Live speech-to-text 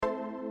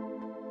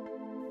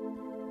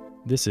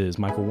This is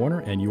Michael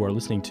Warner, and you are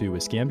listening to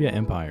Escambia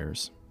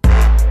Empires.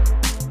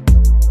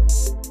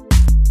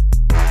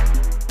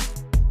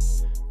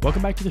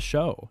 Welcome back to the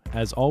show.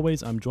 As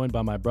always, I'm joined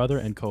by my brother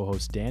and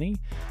co-host Danny,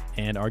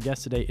 and our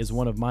guest today is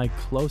one of my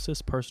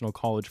closest personal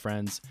college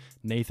friends,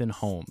 Nathan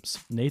Holmes.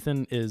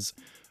 Nathan is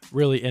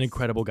really an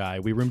incredible guy.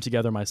 We roomed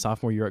together my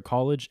sophomore year at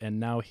college, and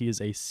now he is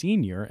a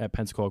senior at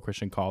Pensacola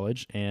Christian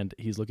College, and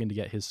he's looking to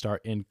get his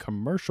start in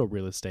commercial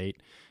real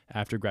estate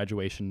after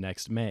graduation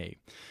next May.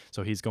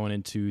 So he's going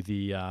into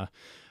the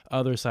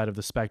other side of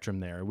the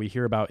spectrum there. We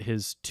hear about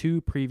his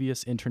 2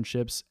 previous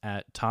internships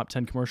at top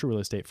 10 commercial real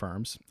estate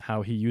firms,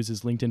 how he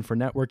uses LinkedIn for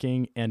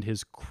networking, and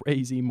his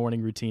crazy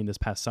morning routine this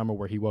past summer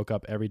where he woke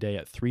up every day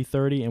at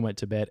 3:30 and went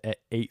to bed at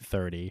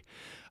 8:30.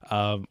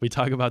 We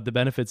talk about the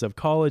benefits of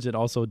college and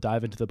also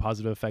dive into the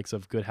positive effects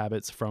of good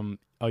habits from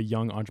a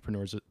young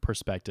entrepreneur's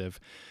perspective.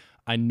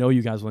 I know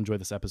you guys will enjoy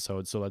this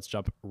episode, so let's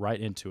jump right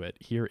into it.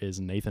 Here is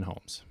Nathan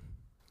Holmes.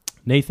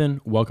 Nathan,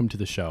 welcome to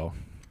the show.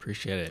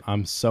 Appreciate it.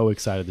 I'm so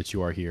excited that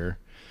you are here.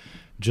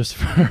 Just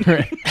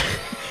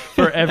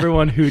for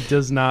everyone who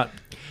does not,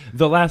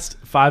 the last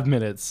 5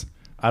 minutes,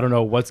 I don't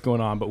know what's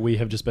going on, but we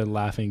have just been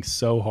laughing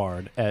so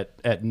hard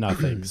at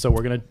nothing. So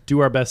we're going to do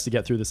our best to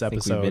get through this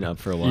episode. We've been up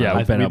for a while. Yeah,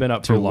 we've been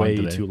up for way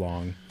today. too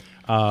long.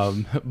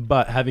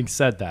 But having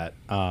said that,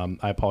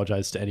 I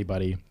apologize to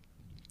anybody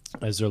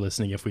as they're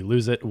listening. If we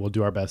lose it, we'll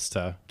do our best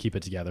to keep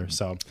it together.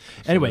 So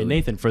anyway,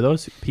 Nathan, for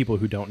those people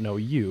who don't know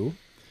you,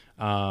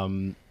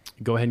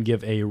 go ahead and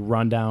give a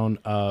rundown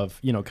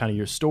of, kind of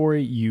your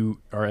story. You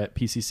are at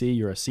PCC,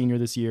 you're a senior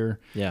this year.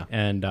 Yeah.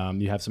 And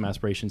you have some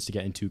aspirations to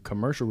get into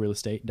commercial real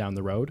estate down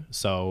the road.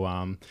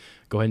 So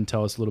go ahead and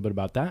tell us a little bit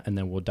about that, and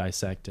then we'll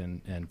dissect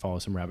and follow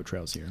some rabbit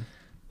trails here.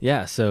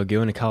 Yeah, so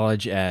going to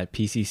college at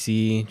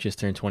PCC, just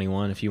turned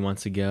 21 a few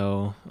months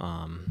ago.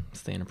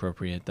 Staying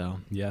appropriate, though.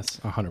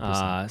 Yes,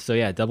 100%. So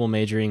yeah, double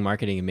majoring,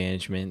 marketing and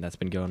management. That's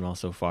been going well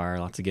so far.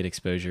 Lots of good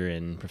exposure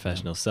in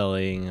professional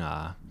selling,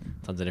 tons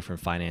of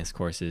different finance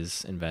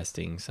courses,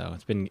 investing. So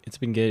it's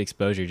been good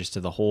exposure just to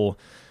the whole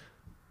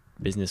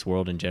business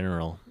world in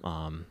general,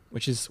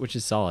 which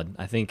is solid.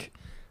 I think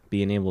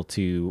being able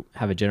to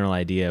have a general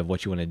idea of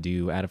what you want to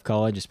do out of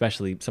college,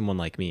 especially someone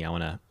like me, I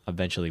want to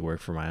eventually work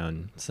for my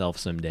own self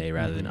someday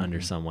rather than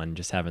under someone.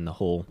 Just having the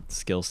whole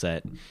skill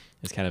set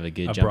is kind of a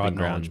good jumping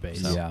ground.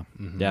 Base. So, Yeah.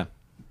 Mm-hmm. Yeah.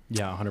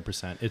 Yeah,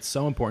 100%. It's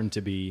so important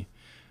to be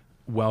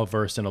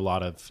well-versed in a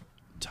lot of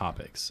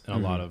topics and a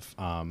lot of,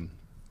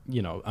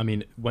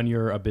 when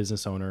you're a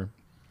business owner,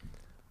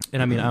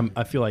 and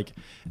I feel like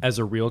as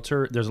a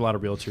realtor, there's a lot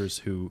of realtors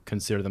who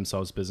consider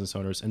themselves business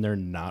owners, and they're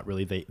not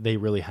really. They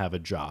really have a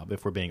job,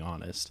 if we're being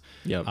honest.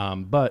 Yep.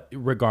 But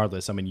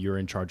regardless, you're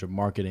in charge of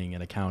marketing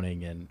and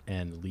accounting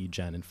and lead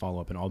gen and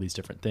follow up and all these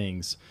different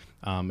things.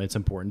 It's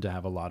important to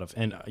have a lot of,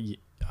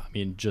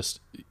 just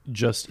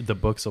the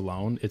books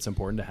alone, it's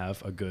important to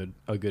have a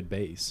good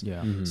base.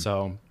 Yeah. Mm-hmm.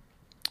 So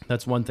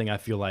that's one thing I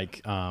feel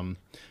like,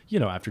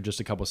 after just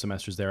a couple of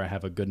semesters there, I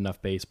have a good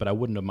enough base, but I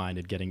wouldn't have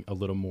minded getting a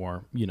little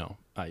more,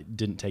 I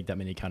didn't take that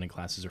many accounting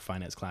classes or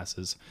finance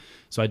classes.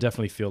 So I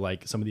definitely feel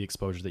like some of the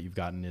exposure that you've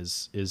gotten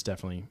is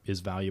definitely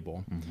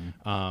valuable.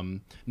 Mm-hmm.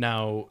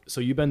 Now, so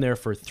you've been there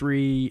for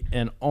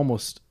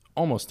almost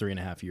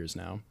 3.5 years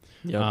now.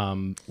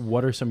 Yep.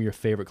 What are some of your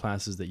favorite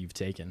classes that you've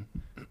taken?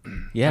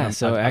 Yeah.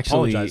 So I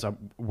actually, apologize.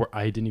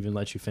 I didn't even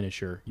let you finish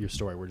your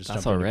story. We're just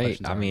that's jumping all into right.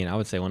 questions. I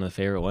would say one of the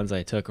favorite ones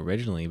I took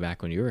originally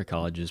back when you were at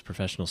college is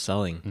professional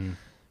selling.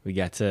 We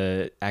got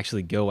to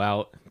actually go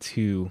out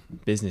to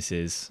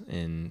businesses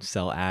and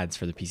sell ads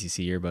for the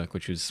PCC yearbook,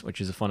 which was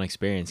a fun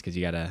experience because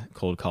you got to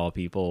cold call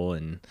people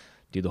and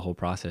do the whole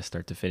process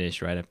start to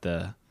finish, write up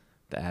the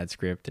ad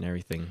script and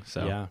everything.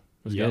 So yeah. it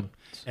was good.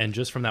 And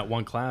just from that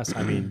one class,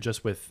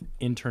 just with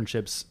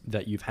internships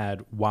that you've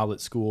had while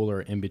at school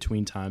or in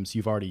between times,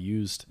 you've already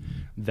used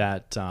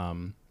that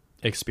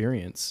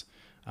experience.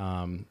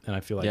 And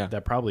I feel like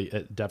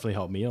it definitely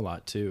helped me a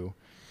lot too.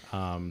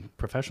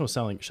 Professional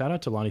selling, shout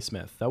out to Lonnie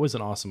Smith. That was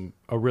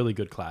a really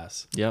good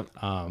class. Yep.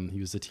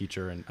 He was the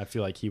teacher, and I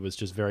feel like he was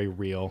just very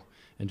real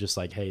and just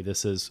like, hey,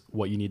 this is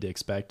what you need to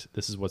expect.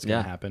 This is what's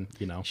going to happen.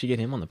 You should get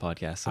him on the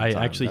podcast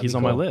sometime. He's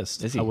on my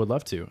list. Is he? I would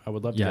love to.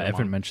 Yeah,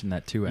 Evan mentioned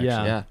that too, actually.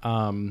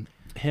 Yeah.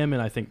 Him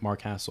and I think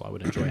Mark Hassel I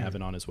would enjoy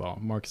having on as well.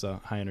 Mark's a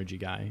high energy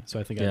guy,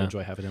 so I think I'd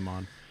enjoy having him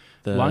on.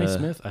 Lonnie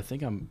Smith, I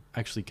think I'm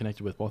actually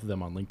connected with both of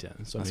them on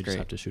LinkedIn, so I may just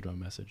have to shoot him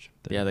a message.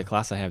 Yeah, the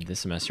class I have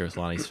this semester with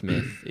Lonnie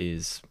Smith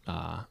is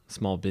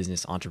small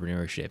business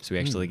entrepreneurship. So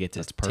we actually get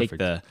to take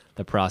the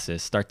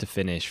process start to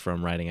finish,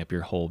 from writing up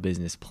your whole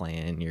business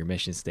plan, your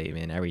mission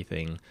statement,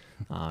 everything,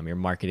 your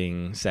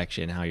marketing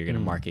section, how you're going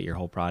to market your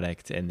whole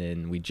product. And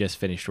then we just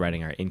finished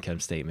writing our income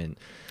statement.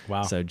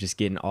 Wow. So just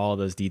getting all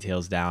those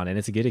details down. And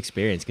it's a good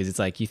experience because it's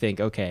like you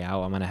think, okay,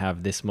 I'm going to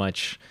have this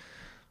much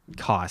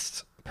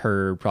cost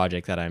per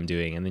project that I'm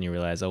doing, and then you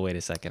realize, oh, wait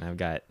a second, I've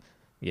got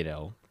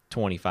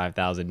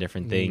 25,000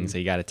 different things. So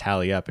you got to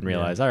tally up and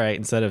realize, all right,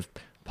 instead of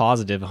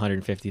positive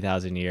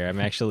 150,000 a year. I'm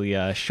actually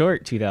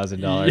short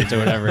 $2,000 or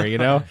whatever, you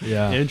know?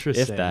 Yeah.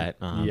 Interesting. If that.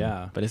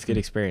 Yeah. But it's good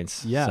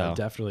experience. Yeah, so.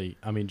 definitely.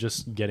 I mean,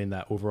 just getting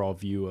that overall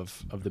view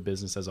of the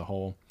business as a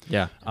whole.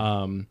 Yeah.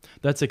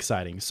 That's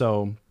exciting.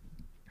 So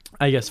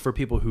I guess for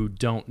people who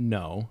don't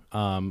know,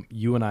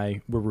 you and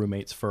I were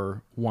roommates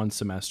for one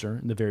semester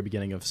in the very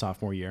beginning of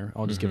sophomore year.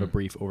 I'll just give a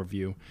brief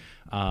overview.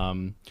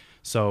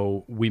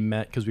 So we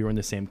met because we were in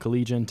the same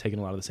collegian, taking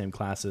a lot of the same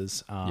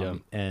classes,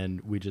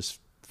 and we just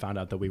found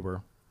out that we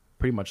were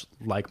pretty much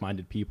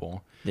like-minded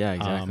people. Yeah,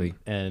 exactly.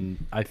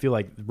 And I feel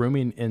like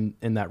rooming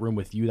in that room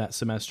with you that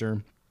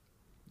semester,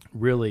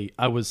 really,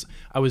 I was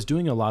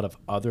doing a lot of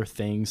other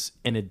things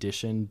in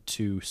addition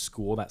to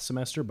school that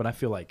semester, but I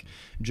feel like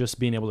just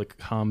being able to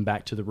come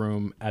back to the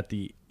room at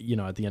the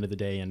end of the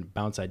day and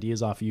bounce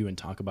ideas off you and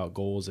talk about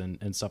goals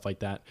and stuff like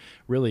that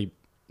really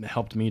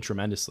helped me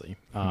tremendously.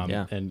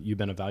 And you've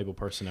been a valuable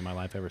person in my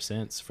life ever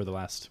since for the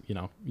last,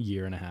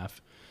 year and a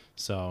half.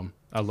 So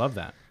I love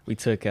that. We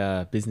took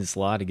business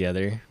law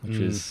together, which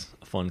was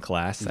a fun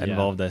class. That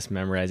involved us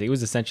memorizing. It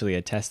was essentially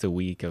a test a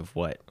week of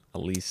at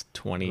least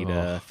 20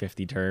 to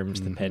 50 terms,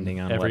 depending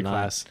on every whatnot.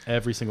 class,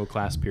 every single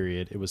class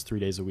period. It was 3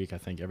 days a week. I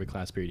think every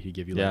class period he'd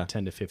give you like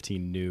 10 to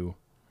 15 new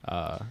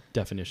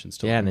definitions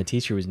to learn. And the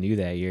teacher was new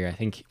that year. I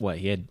think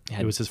he had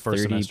it was his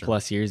first 30 semester.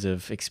 plus years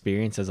of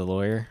experience as a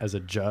lawyer. As a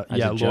judge. As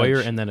a lawyer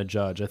judge. and then a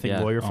judge. I think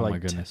lawyer for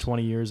like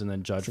 20 years and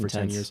then judge for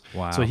 10 years.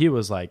 Wow. So he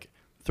was like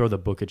throw the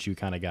book at you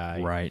kind of guy.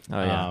 Right. Oh,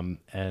 yeah.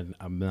 And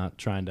I'm not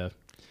trying to,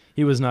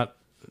 he was not,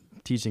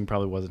 teaching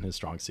probably wasn't his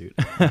strong suit.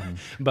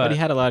 But he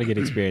had a lot of good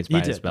experience by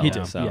his belt. He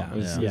did. So it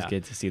was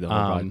good to see the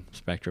whole broad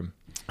spectrum.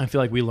 I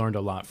feel like we learned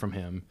a lot from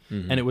him.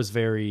 And it was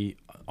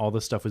all the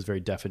stuff was very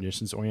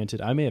definitions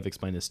oriented. I may have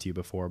explained this to you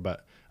before,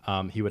 but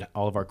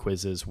all of our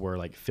quizzes were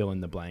like fill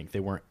in the blank. They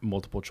weren't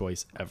multiple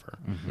choice ever.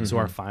 So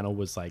our final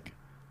was like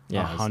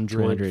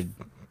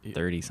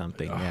 230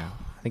 something. Yeah.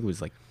 I think it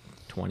was like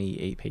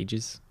 28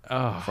 pages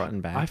front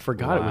and back. I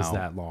forgot it was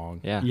that long.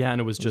 Yeah. Yeah.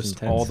 And it was just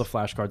intense. all the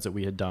flashcards that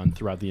we had done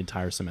throughout the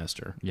entire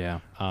semester.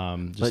 Yeah.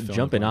 But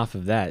jumping off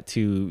of that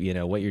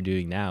to, what you're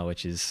doing now,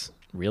 which is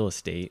real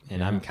estate.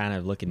 And I'm kind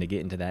of looking to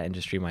get into that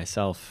industry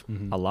myself.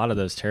 A lot of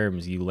those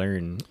terms you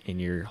learn in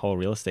your whole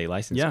real estate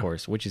license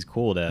course, which is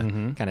cool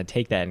to kind of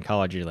take that in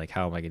college. You're like,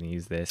 how am I going to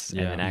use this?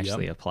 And then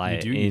actually apply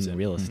it in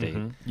real estate.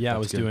 Yeah. I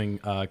was doing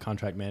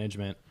contract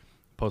management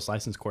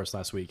post-license course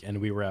last week, and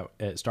we were at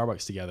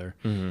Starbucks together,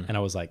 and I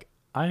was like,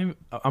 I'm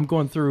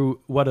going through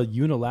what a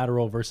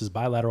unilateral versus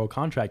bilateral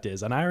contract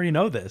is, and I already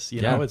know this.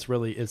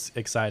 It's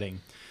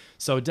exciting.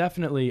 So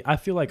definitely, I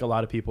feel like a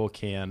lot of people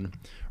can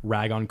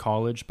rag on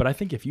college, but I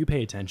think if you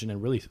pay attention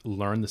and really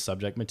learn the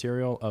subject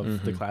material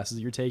of the classes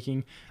that you're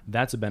taking,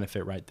 that's a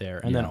benefit right there.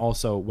 And then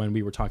also, when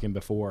we were talking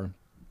before,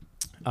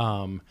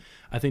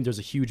 I think there's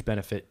a huge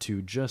benefit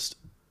to just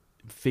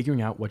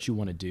figuring out what you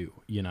want to do,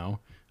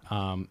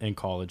 in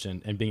college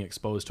and being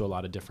exposed to a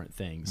lot of different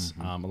things,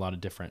 a lot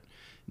of different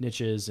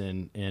niches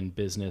in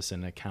business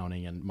and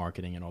accounting and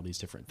marketing and all these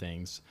different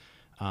things.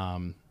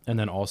 And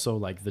then also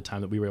like the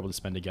time that we were able to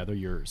spend together,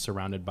 you're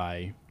surrounded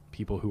by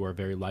people who are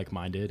very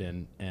like-minded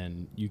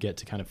and you get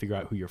to kind of figure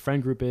out who your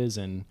friend group is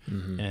and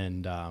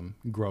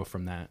grow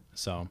from that.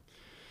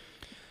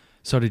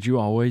 So did you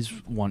always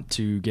want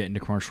to get into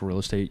commercial real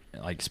estate,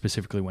 like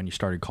specifically when you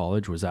started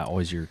college? Was that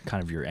always your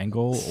end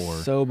goal? Or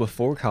So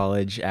before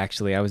college,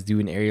 actually, I was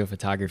doing aerial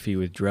photography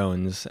with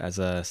drones as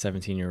a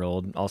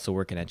 17-year-old, also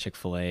working at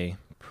Chick-fil-A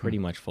pretty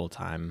much full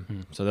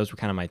time. So those were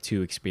kind of my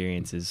two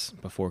experiences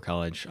before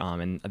college.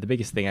 And the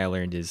biggest thing I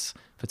learned is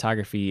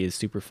photography is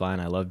super fun.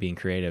 I love being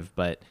creative,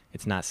 but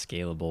it's not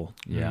scalable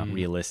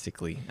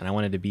realistically. And I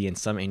wanted to be in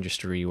some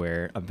industry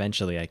where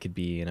eventually I could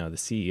be, the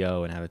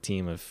CEO and have a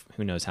team of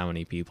who knows how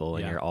many people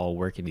and you're all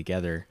working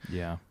together,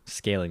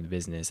 scaling the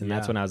business. And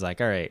that's when I was like,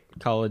 all right,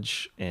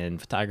 college and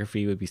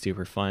photography would be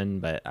super fun,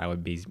 but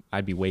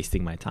I'd be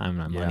wasting my time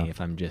and my money if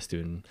I'm just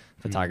doing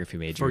photography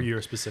major. For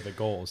your specific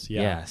goals.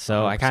 Yeah.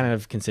 So 100%. I kind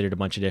of considered a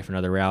bunch of different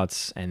other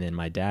routes. And then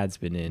my dad's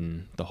been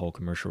in the whole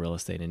commercial real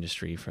estate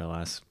industry for the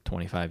last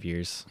 25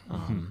 years.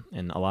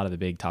 And a lot of the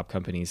big top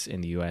companies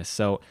in the US.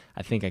 So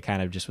I think I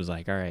kind of just was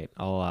like, all right,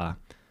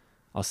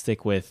 I'll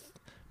stick with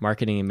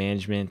marketing and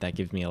management. That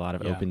gives me a lot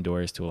of open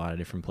doors to a lot of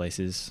different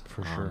places.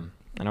 For sure.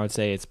 And I would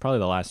say it's probably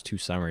the last 2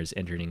 summers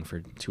interning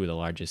for 2 of the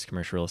largest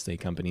commercial real estate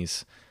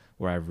companies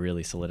where I've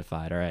really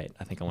solidified, all right,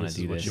 I think I want to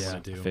do this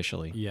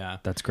officially. Yeah.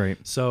 That's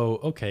great. So,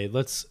 okay,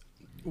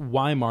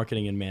 why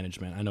marketing and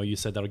management? I know you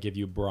said that'll give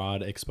you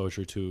broad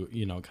exposure to,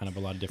 kind of a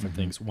lot of different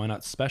things. Why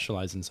not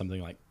specialize in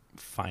something like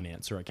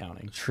finance or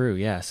accounting? True.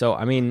 Yeah. So,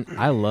 I mean,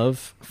 I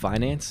love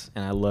finance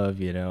and I love,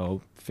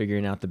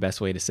 figuring out the best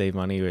way to save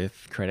money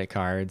with credit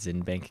cards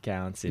and bank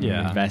accounts and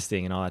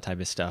investing and all that type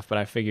of stuff. But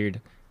I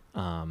figured,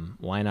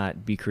 why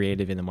not be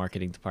creative in the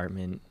marketing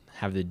department,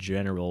 have the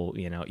general,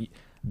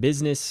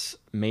 business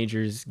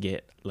majors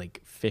get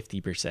like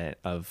 50%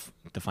 of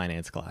the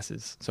finance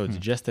classes. So it's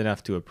just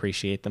enough to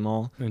appreciate them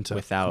all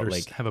without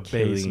like have a base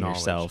killing knowledge.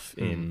 yourself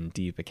in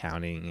deep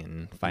accounting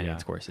and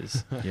finance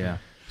courses. Yeah.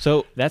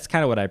 So that's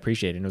kind of what I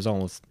appreciated. And it was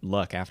almost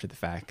luck after the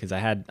fact, because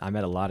I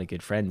met a lot of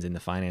good friends in the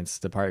finance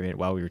department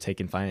while we were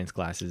taking finance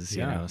classes,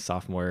 you know,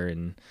 sophomore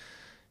and,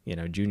 you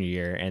know, junior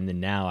year. And then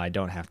now I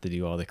don't have to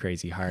do all the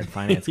crazy hard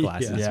finance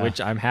classes,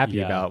 which I'm happy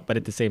about. But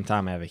at the same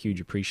time, I have a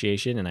huge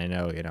appreciation, and I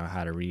know, you know,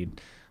 how to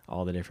read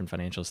all the different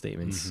financial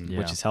statements,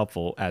 which is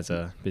helpful as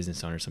a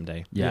business owner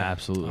someday. Yeah,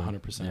 absolutely.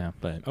 100%. Yeah.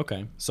 But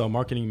okay. So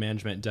marketing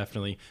management,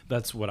 definitely,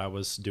 that's what I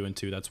was doing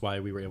too. That's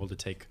why we were able to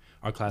take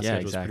our class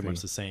schedule was pretty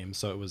much the same.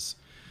 So it was,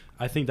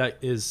 I think that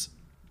is,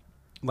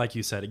 like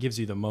you said, it gives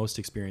you the most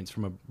experience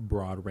from a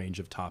broad range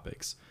of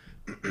topics.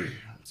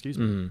 Excuse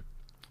me.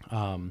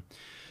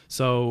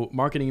 So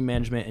marketing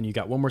management, and you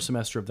got one more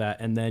semester of that,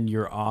 and then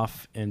you're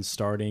off and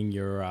starting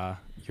your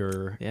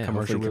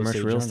commercial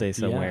real estate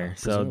somewhere. Yeah,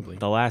 so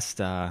the last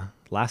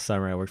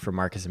summer I worked for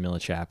Marcus &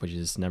 Millichap, which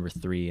is number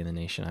 3 in the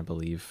nation, I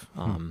believe,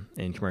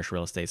 in commercial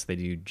real estate. So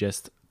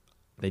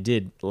they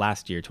did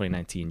last year,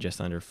 2019,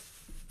 just under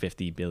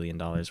 $50 billion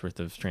worth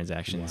of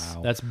transactions.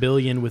 Wow. That's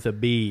billion with a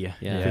B.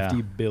 Yeah.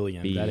 50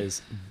 billion. That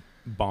is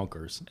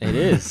bonkers. It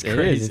is. It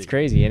is. It's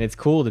crazy. And it's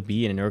cool to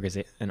be in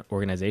an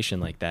organization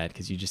like that,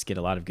 because you just get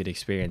a lot of good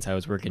experience. I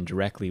was working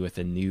directly with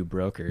a new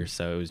broker,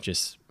 so it was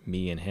just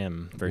me and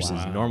him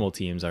versus normal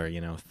teams are,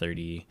 you know,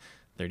 30,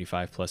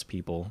 35 plus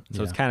people.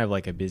 So it's kind of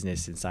like a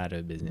business inside of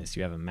a business.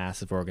 You have a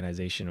massive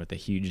organization with a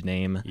huge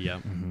name. Yeah.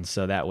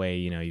 So that way,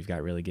 you know, you've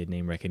got really good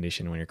name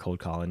recognition when you're cold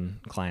calling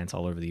clients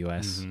all over the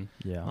US.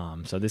 Yeah.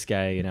 So this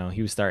guy, you know,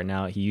 he was starting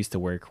out. He used to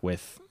work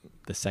with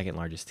the second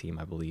largest team,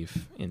 I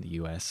believe, in the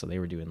US. So they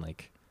were doing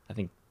like, I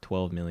think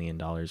 $12 million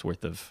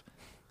worth of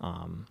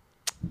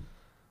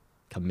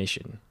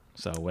commission.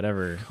 So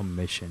whatever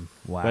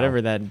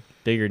that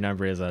bigger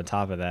number is on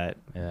top of that,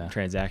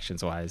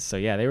 transactions wise. So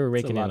yeah, they were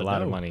raking in a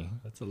lot of money.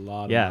 That's a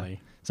lot of money.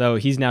 So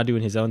he's now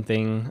doing his own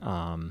thing.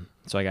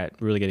 So I got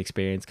really good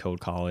experience cold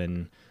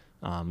calling,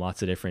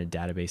 lots of different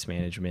database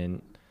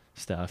management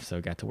stuff.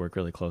 So got to work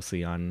really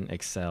closely on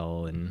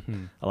Excel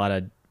and a lot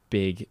of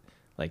big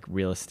like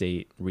real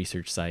estate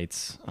research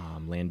sites.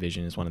 Land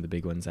Vision is one of the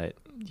big ones that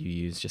you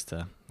use just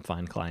to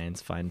find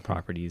clients, find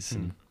properties,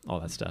 and all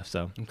that stuff.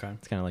 So it's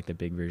kind of like the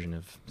big version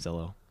of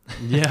Zillow.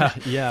 Yeah.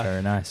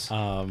 Very nice.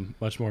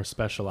 Much more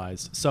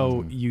specialized.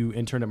 So you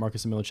interned at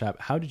Marcus & Millichap.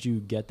 How did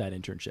you get that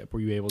internship?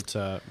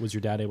 Was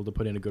your dad able to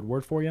put in a good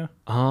word for you?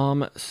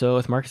 So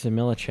with Marcus &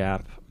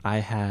 Millichap, I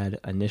had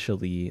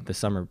initially the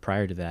summer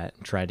prior to that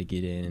tried to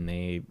get in, and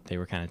they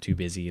were kind of too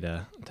busy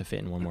to fit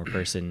in one more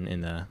person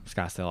in the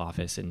Scottsdale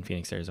office in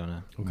Phoenix,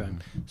 Arizona. Okay.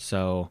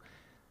 So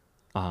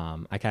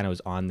I kind of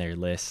was on their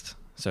list,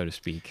 so to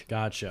speak.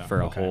 Gotcha.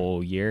 For a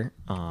whole year.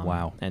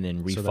 Wow. And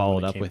then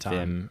followed up with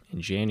them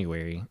in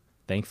January,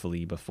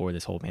 thankfully, before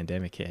this whole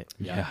pandemic hit.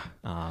 Yeah.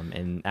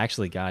 And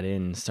actually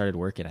started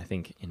working, I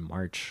think, in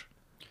March,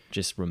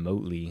 just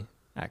remotely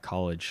at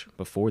college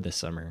before the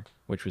summer,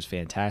 which was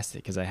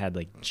fantastic because I had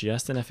like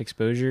just enough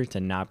exposure to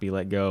not be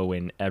let go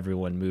when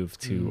everyone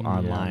moved to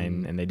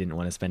online and they didn't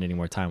want to spend any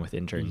more time with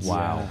interns.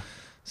 Wow.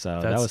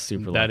 So that was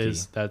super lucky.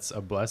 That's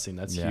a blessing.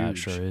 That's huge. It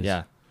sure is.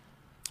 Yeah.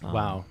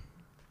 Wow.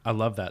 I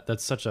love that.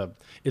 That's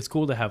it's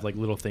cool to have like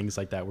little things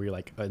like that where you're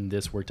like, and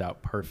this worked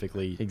out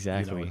perfectly.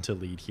 Exactly. You know, to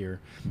lead here.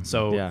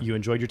 So you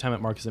enjoyed your time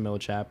at Marcus &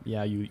 Millichap.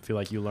 Yeah. You feel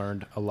like you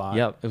learned a lot.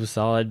 Yep. It was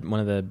solid. One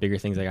of the bigger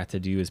things I got to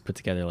do is put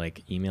together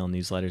like email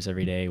newsletters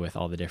every day with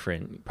all the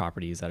different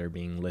properties that are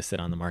being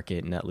listed on the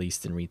market, and at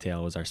least in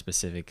retail was our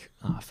specific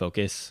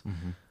focus.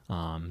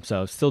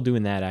 So still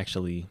doing that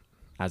actually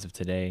as of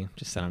today,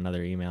 just sent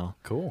another email.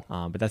 Cool.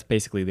 But that's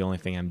basically the only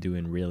thing I'm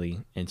doing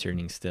really,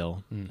 interning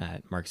still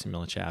at Marcus &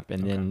 Millichap.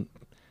 And then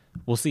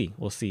we'll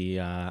see.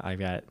 I've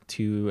got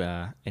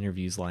 2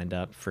 interviews lined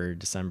up for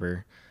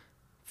December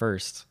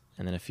 1st,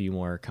 and then a few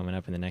more coming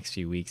up in the next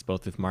few weeks,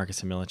 both with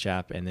Marcus &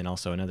 Millichap and then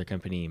also another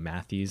company,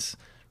 Matthews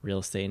Real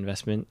Estate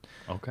Investment.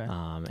 Okay.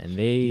 And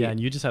they and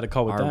you just had a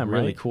call with are them,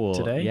 really right? cool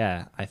Today?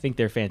 Yeah. I think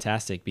they're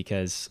fantastic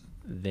because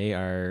they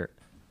are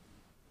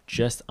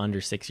just under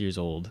 6 years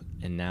old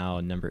and now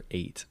number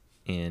 8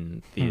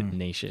 in the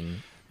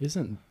nation. That's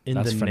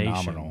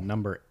phenomenal. Nation,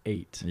 number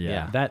 8.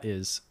 Yeah. That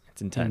is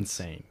It's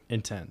intense.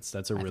 Intense.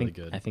 That's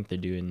good. I think they're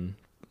doing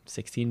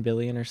 16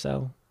 billion or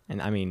so.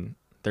 And I mean,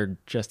 they're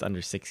just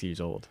under 6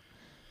 years old.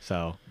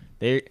 So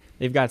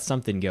they've got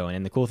something going.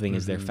 And the cool thing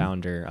is their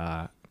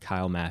founder,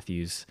 Kyle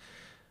Matthews,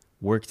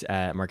 worked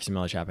at Marcus &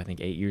 Millichap, I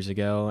think 8 years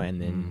ago,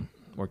 and then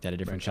worked at a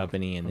different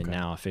company, and then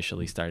now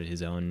officially started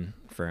his own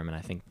firm. And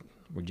I think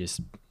we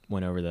just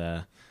went over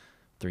the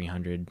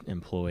 300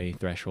 employee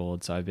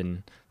threshold. So I've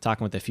been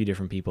talking with a few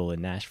different people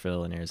in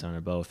Nashville and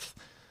Arizona both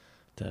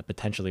to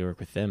potentially work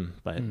with them,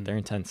 but they're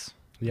intense.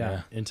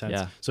 Yeah, intense.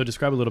 Yeah. So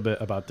describe a little bit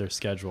about their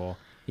schedule.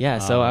 Yeah,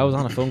 so I was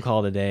on a phone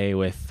call today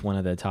with one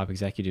of the top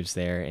executives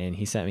there, and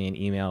he sent me an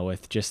email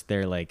with just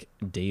their like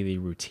daily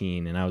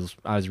routine. And I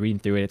was reading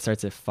through it. It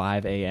starts at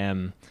 5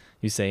 a.m.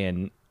 He's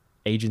saying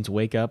agents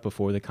wake up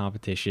before the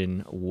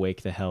competition,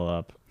 wake the hell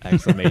up,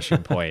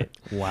 Exclamation point.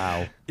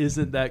 Wow.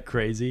 Isn't that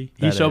crazy?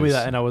 He That showed me is.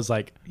 that and I was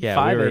like, Yeah,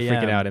 5 we were a.m.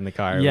 freaking out in the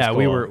car. It Yeah, was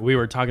we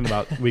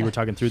cool. were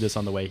talking through this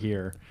on the way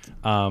here.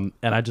 And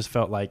I just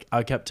felt like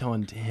I kept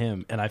telling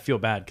him, and I feel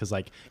bad because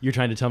like you're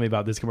trying to tell me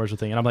about this commercial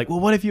thing, and I'm like, well,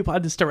 what if you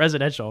applied this to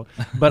residential?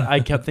 But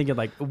I kept thinking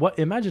like, what?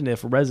 Imagine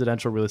if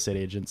residential real estate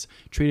agents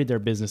treated their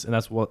business, and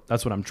that's what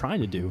I'm trying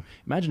to do.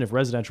 Imagine if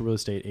residential real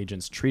estate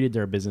agents treated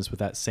their business with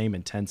that same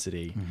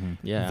intensity.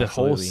 Yeah, The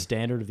whole absolutely.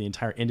 standard of the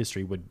entire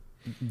industry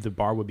the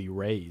bar would be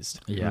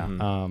raised.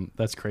 Yeah.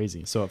 That's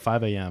crazy. So at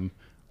 5 a.m.,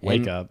 wake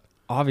And up.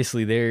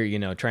 Obviously,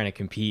 they're trying to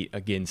compete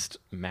against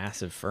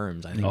massive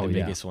firms. I think Oh, the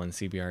yeah. biggest one,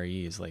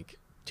 CBRE, is like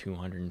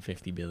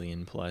 250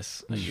 billion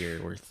plus a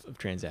year worth of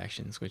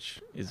transactions,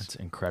 which is That's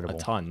incredible. a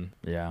ton.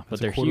 Yeah. But That's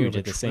a they're quarter huge of a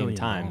at the same trillion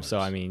time. So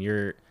I dollars. mean,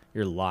 you're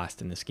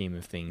lost in the scheme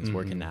of things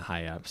working that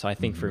high up. So I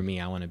think for me,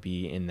 I want to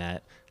be in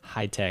that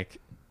high tech,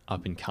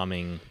 up and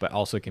coming, but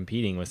also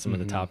competing with some of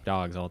the top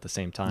dogs all at the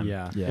same time.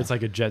 Yeah. Yeah. It's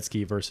like a jet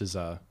ski versus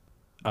a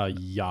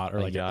yacht or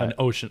A like yacht. an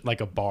ocean,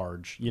 like a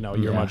barge. You're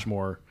Yeah. much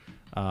more.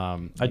 I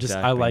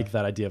Exactly. like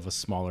that idea of a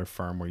smaller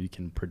firm where you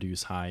can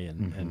produce high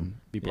and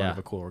be part Yeah. of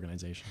a cool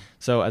organization.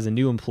 So as a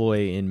new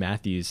employee in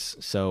Matthews,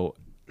 so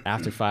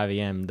after 5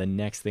 a.m., the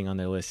next thing on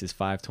their list is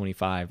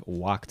 5:25,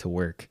 walk to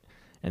work.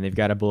 And they've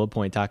got a bullet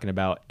point talking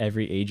about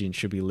every agent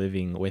should be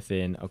living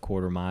within a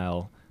quarter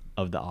mile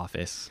of the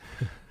office.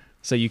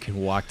 So you can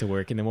walk to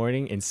work in the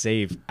morning and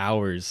save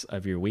hours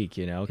of your week,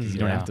 because you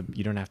don't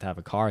have to have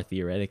a car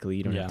theoretically.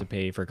 You don't Yeah. have to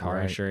pay for car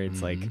Right.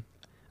 insurance. Like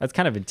that's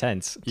kind of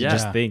intense to Yeah.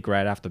 just think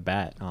right off the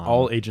bat.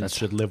 All agents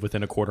should live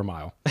within a quarter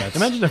mile.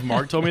 Imagine if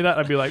Mark told me that,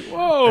 I'd be like,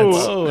 whoa.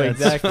 Oh,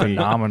 That's exactly.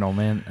 phenomenal,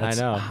 man. That's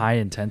know. high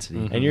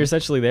intensity. And you're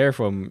essentially there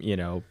from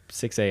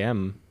 6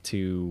 a.m.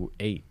 to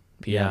 8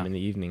 p.m. Yeah. in the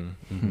evening,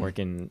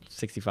 working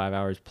 65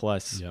 hours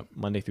plus Yep.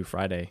 Monday through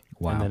Friday.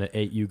 Wow. And then at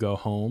 8 you go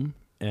home.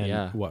 And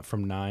Yeah.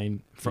 from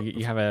 9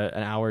 You have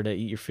an hour to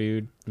eat your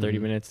food, 30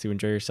 minutes to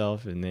enjoy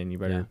yourself, and then you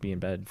better Yeah. be in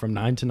bed. from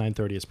 9 to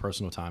 9:30 is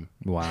personal time.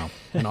 Wow.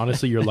 And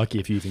honestly, you're lucky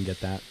if you even get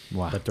that.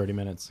 Wow. That 30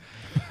 minutes.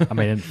 I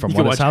mean, from You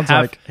can what it watch sounds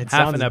half, like, it half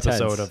sounds an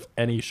episode intense. of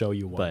any show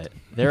you want. But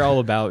they're all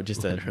about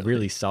just a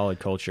really solid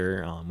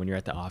culture. When you're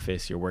at the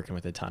office, you're working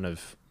with a ton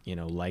of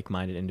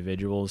like-minded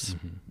individuals.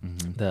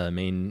 The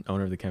main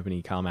owner of the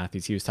company, Kyle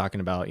Matthews, he was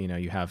talking about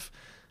you have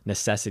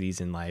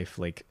necessities in life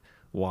like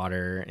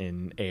water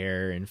and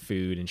air and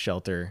food and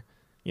shelter.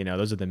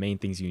 Those are the main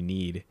things you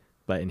need.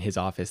 But in his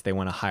office, they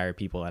want to hire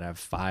people that have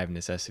 5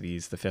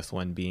 necessities. The 5th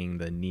one being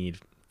the need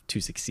to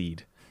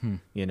succeed.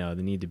 The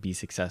need to be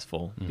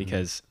successful,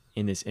 because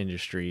in this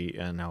industry,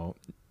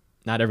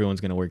 not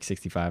everyone's going to work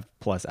 65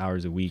 plus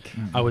hours a week.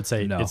 I would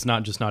say No. it's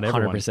not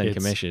everyone. 100% It's-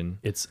 commission.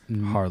 It's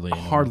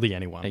Hardly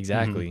anyone.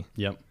 Exactly.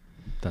 Yep.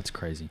 that's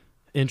crazy.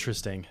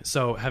 Interesting.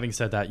 So having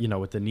said that,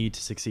 with the need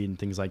to succeed and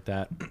things like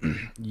that,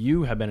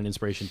 you have been an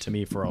inspiration to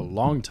me for a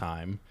long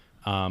time,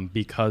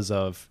 because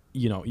of,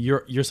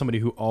 you're somebody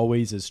who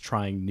always is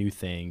trying new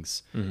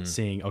things,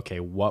 seeing, okay,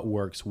 what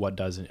works, what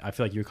doesn't. I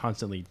feel like you're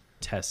constantly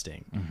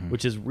testing,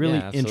 which is really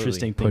Yeah, absolutely.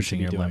 interesting thing Pushing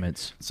to be your doing.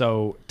 limits.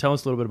 So tell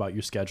us a little bit about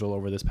your schedule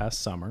over this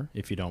past summer,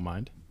 if you don't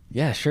mind.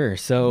 Yeah, sure.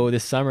 So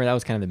this summer, that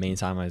was kind of the main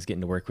time I was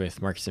getting to work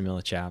with Marcus and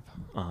Millichap.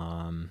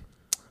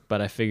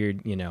 But I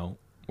figured,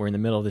 we're in the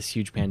middle of this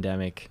huge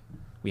pandemic.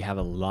 We have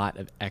a lot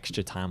of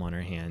extra time on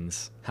our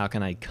hands. How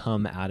can I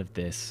come out of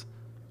this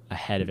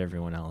ahead of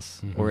everyone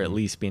else? Or at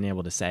least being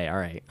able to say, all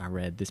right, I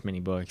read this many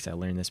books. I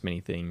learned this many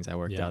things. I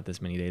worked Yeah. out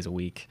this many days a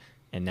week.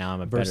 And now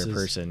I'm a better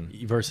person.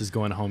 Versus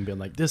going home and being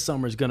like, this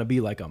summer's going to be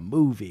like a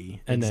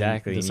movie. And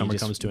Exactly. then the And summer you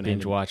just comes to an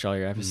binge end. watch all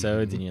your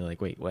episodes and you're like,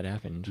 wait, what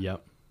happened?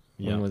 Yep.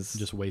 When Yep. was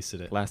Just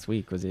wasted it. last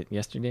week? Was it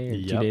yesterday or 2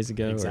 Yep, days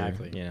ago?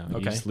 exactly. Or, you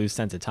Okay. just lose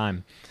sense of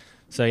time.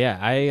 So yeah,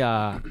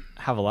 I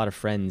have a lot of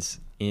friends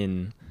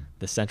in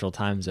the central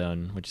time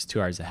zone, which is 2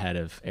 hours ahead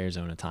of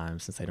Arizona time,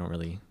 since they don't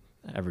really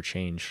ever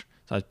change.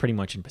 So I was pretty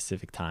much in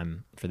Pacific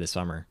time for this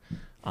summer.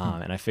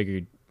 And I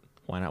figured,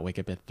 why not wake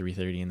up at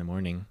 3:30 in the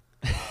morning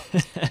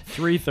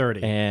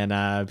 3:30.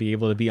 and be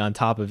able to be on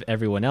top of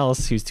everyone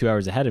else who's 2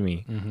 hours ahead of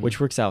me, Mm-hmm. which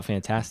works out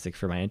fantastic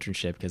for my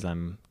internship because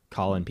I'm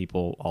calling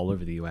people all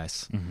over the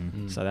U.S.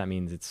 Mm-hmm. So that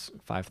means it's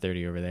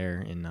 5:30 over there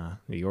in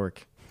New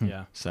York.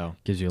 Yeah. So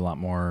Gives you a lot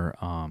more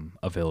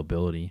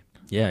availability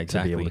yeah,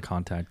 to be able to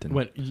contact and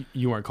When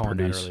you weren't calling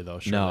that Produce. early though.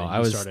 Surely. no, You I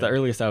was started- the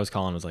earliest I was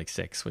calling was like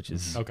 6, which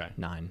is Okay.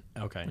 9,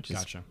 Okay, which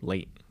gotcha. is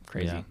late,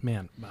 crazy. Yeah.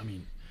 Man, I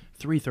mean,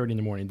 3:30 in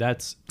the morning.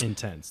 That's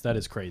intense. That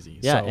is crazy.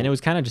 Yeah, So- and it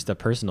was kind of just a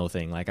personal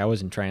thing. Like I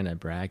wasn't trying to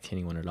brag to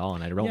anyone at all,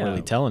 and I don't Yeah.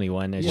 really tell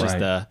anyone. It's Right.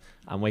 just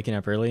I'm waking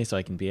up early so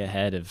I can be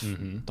ahead of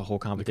the whole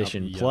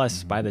competition. yep.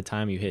 Plus, by the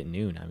time you hit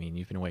noon, I mean,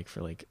 you've been awake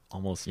for like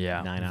almost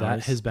Yeah. 9 hours.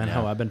 That has been Yeah.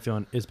 how I've been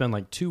feeling. It's been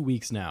like 2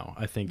 weeks now.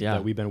 I think Yeah.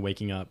 that we've been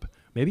waking up,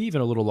 maybe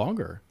even a little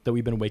longer. That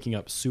we've been waking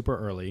up super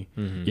early.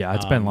 yeah,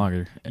 it's been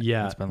longer.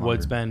 Yeah, it's been well,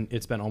 longer.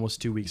 it's been almost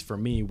 2 weeks for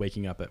me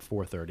waking up at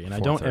 4:30, and I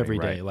don't 4:30, every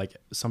day. right. Like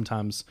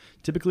sometimes,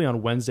 typically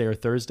on Wednesday or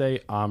Thursday,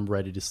 I'm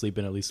ready to sleep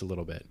in at least a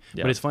little bit.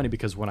 Yeah. But it's funny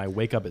because when I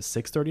wake up at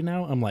 6:30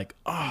 now, I'm like,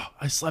 oh,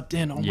 I slept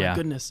in. Oh Yeah. my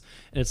goodness,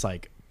 and it's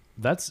like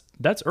That's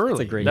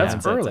early. a great That's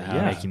mindset to early. have.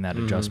 Yeah. Making that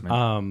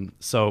adjustment.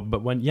 So,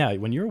 but when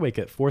you're awake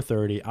at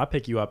 4:30, I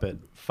pick you up at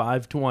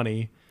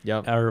 5:20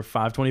 Yep. or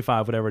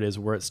 5:25, whatever it is.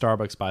 We're at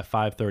Starbucks by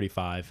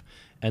 5:35,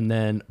 and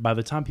then by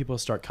the time people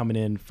start coming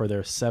in for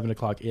their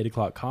 7:00,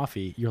 8:00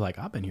 coffee, you're like,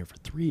 I've been here for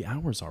 3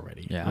 hours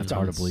already. Yeah, I've it's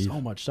hard done to believe.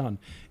 so much done.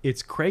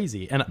 It's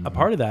crazy, and a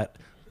part of that,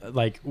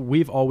 like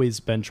we've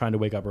always been trying to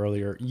wake up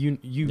earlier. You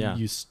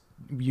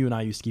and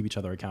I used to keep each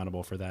other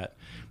accountable for that,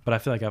 but I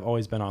feel like I've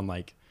always been on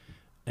like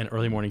an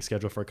early morning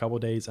schedule for a couple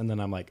of days, and then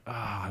I'm like,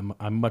 I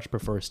much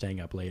prefer staying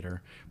up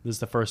later. This is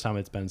the first time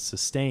it's been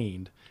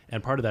sustained,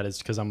 and part of that is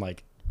because I'm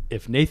like,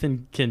 if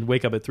Nathan can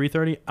wake up at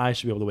 3:30, I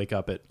should be able to wake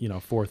up at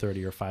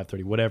 4:30 or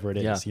 5:30, whatever it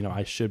is. Yeah.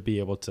 I should be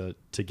able to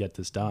get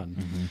this done.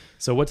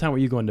 So what time were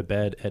you going to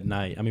bed at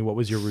night? I mean, what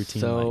was your routine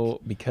So like?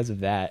 because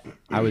of that,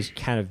 I was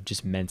kind of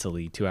just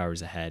mentally 2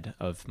 hours ahead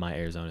of my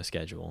Arizona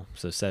schedule.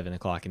 So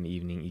 7:00 in the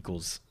evening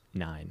equals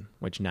 9,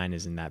 which 9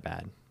 isn't that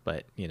bad.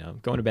 But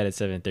going to bed at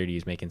 7:30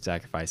 is making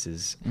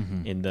sacrifices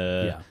in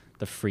the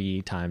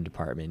free time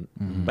department.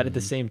 But at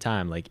the same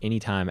time, like any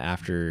time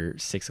after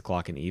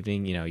 6:00 in the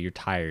evening, you're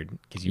tired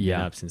because you've been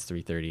up since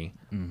 3:30.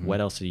 What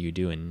else are you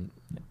doing?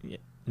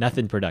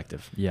 Nothing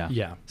productive.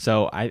 Yeah.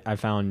 So I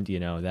found,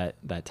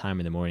 that time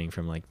in the morning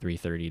from like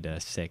 3:30 to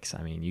 6,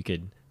 I mean, you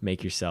could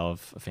make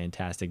yourself a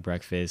fantastic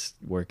breakfast,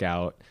 work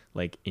out,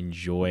 like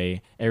enjoy.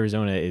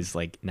 Arizona is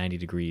like 90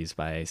 degrees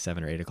by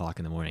 7 or 8 o'clock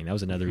in the morning. That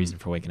was another reason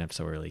for waking up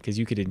so early, because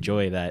you could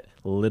enjoy that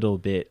little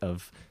bit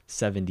of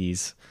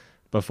 70s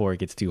before it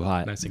gets too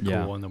hot. Nice and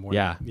cool in the morning.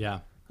 Yeah. Yeah.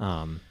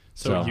 Um,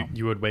 So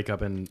you would wake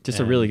up and just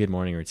a really good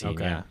morning routine.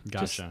 Okay, Yeah.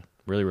 gotcha. Just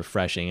really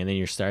refreshing. And then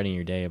you're starting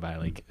your day by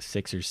like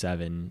 6 or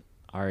 7,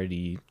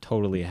 already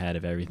totally ahead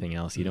of everything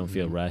else. You don't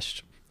feel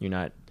rushed. You're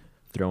not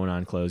throwing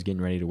on clothes, getting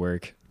ready to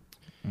work.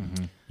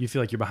 You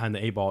feel like you're behind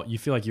the 8 ball. You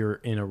feel like you're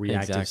in a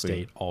reactive Exactly.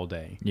 state all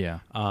day. Yeah.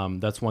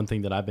 That's one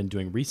thing that I've been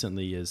doing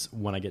recently is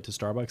when I get to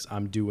Starbucks,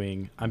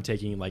 I'm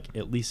taking like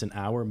at least an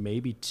hour,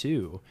 maybe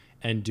 2,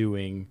 and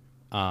doing,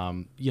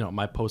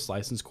 my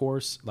post-license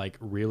course, like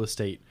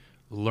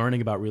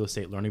learning about real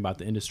estate, learning about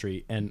the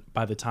industry. And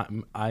by the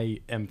time I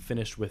am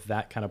finished with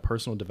that kind of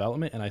personal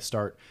development and I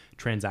start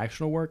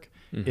transactional work,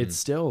 it's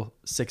still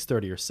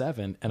 6:30 or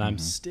 7, and I'm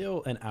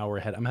still an hour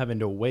ahead. I'm having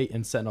to wait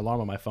and set an alarm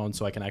on my phone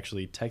so I can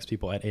actually text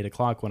people at 8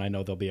 o'clock when I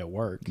know they'll be at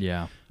work.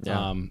 Yeah.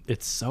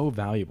 It's so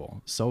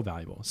valuable.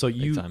 So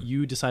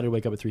you decided to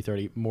wake up at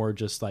 3:30 more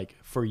just like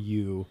for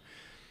you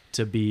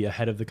to be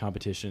ahead of the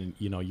competition.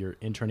 You're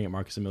interning at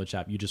Marcus &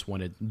 Millichap. You just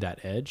wanted that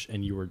edge,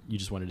 and you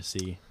just wanted to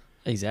see.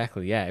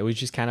 Exactly. Yeah. It was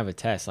just kind of a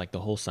test. Like the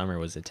whole summer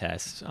was a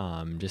test.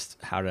 Just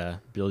how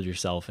to build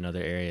yourself in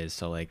other areas.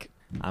 So like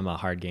I'm a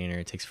hard gainer.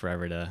 It takes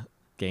forever to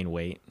gain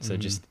weight. So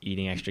just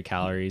eating extra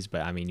calories.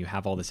 But I mean, you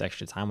have all this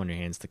extra time on your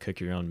hands to cook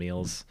your own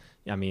meals.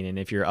 I mean, and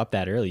if you're up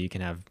that early, you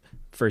can have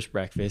first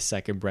breakfast,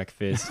 second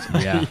breakfast,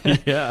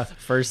 Yeah.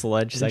 first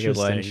lunch, second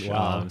lunch. Interesting.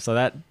 Wow. So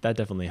that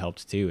definitely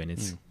helps too. And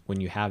it's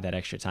when you have that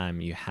extra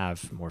time, you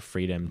have more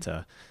freedom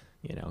to,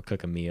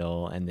 cook a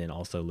meal and then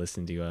also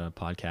listen to a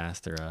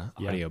podcast or a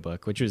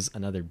audiobook, which was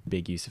another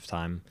big use of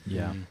time.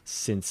 Yeah.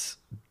 Since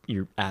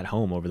you're at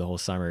home over the whole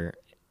summer.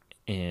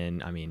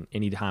 And I mean,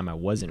 anytime I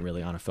wasn't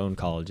really on a phone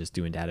call, just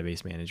doing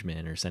database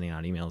management or sending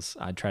out emails,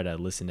 I'd try to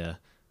listen to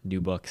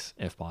new books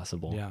if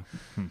possible. Yeah.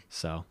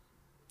 So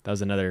that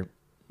was another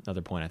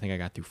point. I think I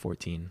got through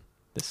 14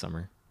 this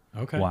summer.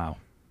 Okay. Wow.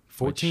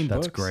 14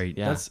 books. That's great.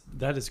 Yeah.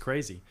 That is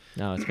crazy.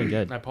 No, it's been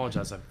good. I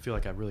apologize. I feel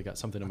like I really got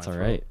something in That's my all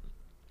throat. right.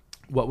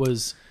 What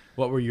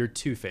were your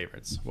 2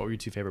 favorites? What were your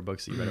 2 favorite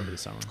books that you read over the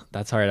summer?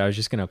 That's hard. I was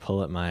just going to pull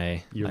up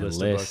my Your my list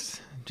list, of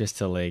books. just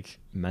to like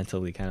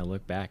mentally kind of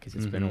look back because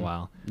it's been a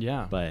while.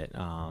 Yeah. But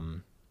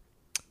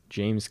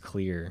James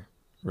Clear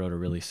wrote a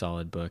really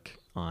solid book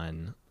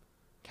on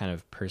kind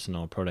of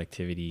personal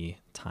productivity,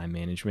 time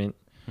management.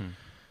 Let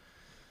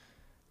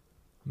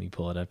me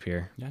pull it up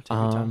here. Yeah, take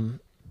your time.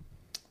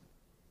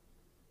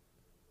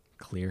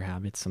 Clear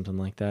Habits, something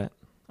like that.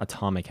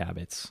 Atomic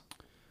Habits.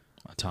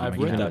 Atomic I've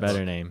read Even a that better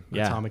book. name.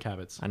 Yeah. Atomic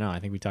Habits. I know. I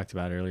think we talked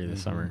about it earlier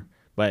this summer.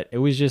 But it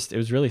was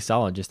really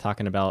solid, just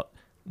talking about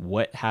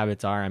what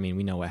habits are. I mean,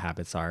 we know what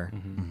habits are,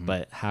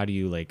 but how do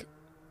you like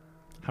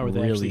How are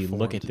they really actually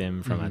look at formed?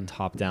 them from a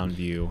top-down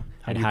view?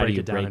 How And do you how do break you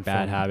it down break and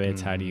bad form?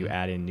 habits? How do you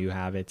add in new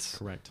habits?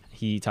 Correct.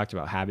 He talked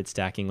about habit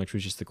stacking, which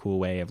was just a cool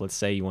way of, let's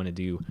say you want to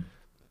do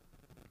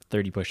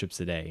 30 push-ups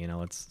a day.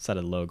 Let's set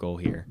a low goal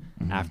here.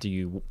 After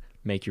you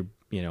make your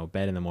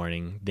bed in the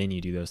morning, then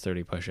you do those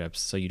 30 push-ups.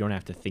 So you don't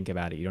have to think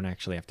about it. You don't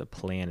actually have to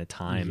plan a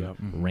time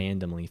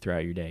randomly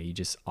throughout your day. You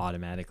just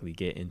automatically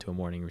get into a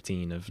morning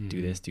routine of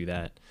do this, do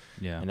that.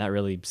 Yeah. And that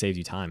really saves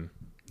you time.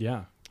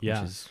 Yeah.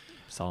 Yeah. Which is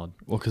solid.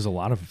 Well, because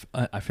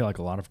I feel like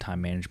a lot of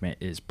time management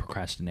is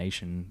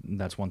procrastination.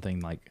 That's one thing.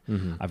 Like,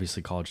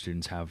 obviously, college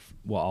students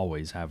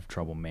always have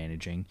trouble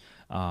managing.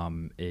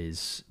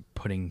 Is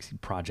putting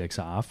projects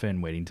off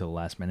and waiting till the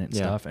last minute and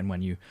stuff. And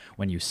when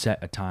you set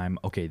a time,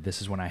 okay,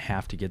 this is when I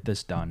have to get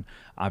this done.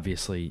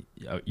 Obviously,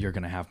 you're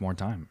gonna have more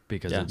time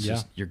because it's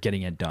just you're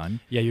getting it done.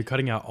 Yeah, you're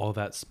cutting out all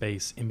that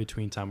space in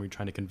between time where you're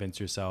trying to convince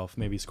yourself,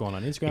 maybe scrolling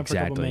on Instagram for a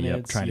couple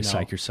minutes. Trying to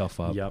psych yourself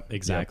up. Yep,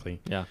 exactly.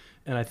 Yep. Yeah.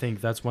 And I think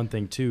that's one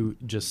thing too,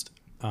 just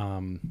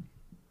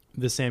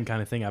the same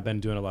kind of thing. I've been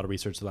doing a lot of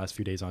research the last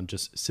few days on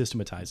just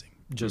systematizing,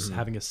 just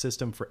having a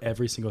system for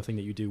every single thing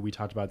that you do. We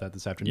talked about that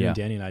this afternoon. Yeah.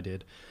 Danny and I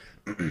did.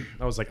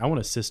 I was like, I want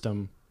a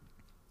system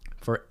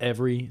for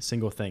every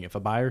single thing. If a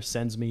buyer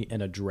sends me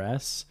an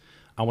address,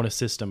 I want a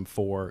system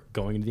for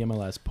going into the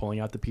MLS, pulling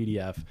out the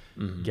PDF,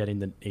 getting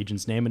the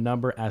agent's name and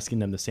number, asking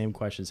them the same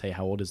questions. Hey,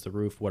 how old is the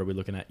roof? What are we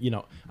looking at?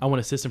 I want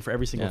a system for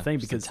every single thing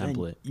because a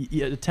template.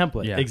 A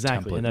template. Yeah,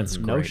 exactly. template. And that's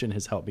Great. Notion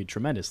has helped me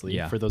tremendously.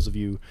 Yeah. For those of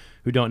you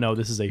who don't know,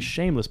 this is a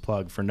shameless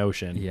plug for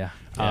Notion. Yeah.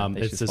 They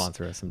should this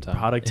sponsor us sometime.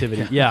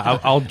 productivity.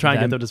 I'll try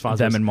and get them to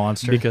sponsor them us and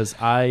Monster. because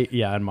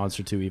and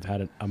Monster too. We've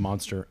had a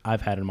Monster.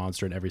 I've had a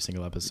Monster in every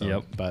single episode.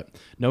 Yep. But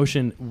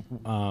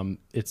Notion,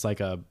 it's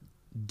like a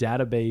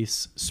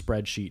database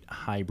spreadsheet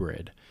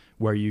hybrid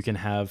where you can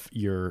have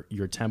your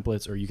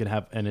templates, or you can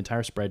have an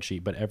entire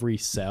spreadsheet, but every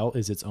cell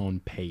is its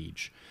own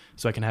page.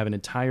 So I can have an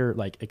entire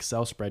like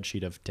Excel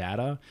spreadsheet of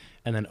data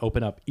and then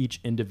open up each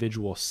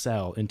individual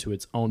cell into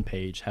its own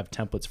page, have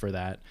templates for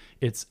that.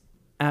 It's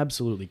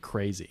absolutely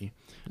crazy.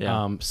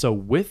 Yeah. So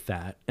with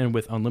that, and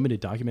with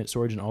unlimited document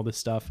storage and all this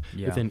stuff,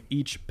 Yeah. within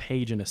each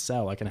page in a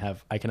cell, I can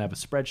have a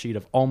spreadsheet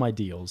of all my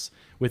deals,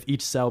 with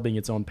each cell being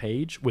its own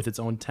page with its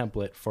own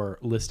template for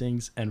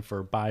listings and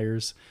for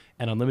buyers,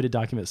 and unlimited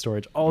document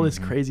storage, all this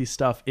crazy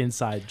stuff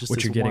inside. Just Which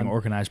this you're getting one-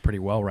 organized pretty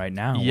well right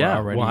now. Yeah. We're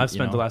already, Well, I've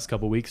spent the know- last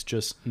couple of weeks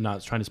just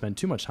not trying to spend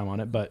too much time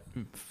on it, but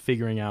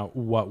figuring out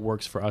what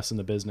works for us in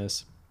the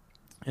business.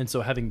 And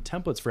so having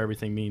templates for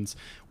everything means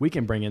we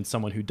can bring in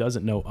someone who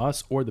doesn't know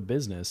us or the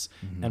business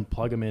and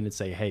plug them in and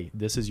say, hey,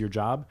 this is your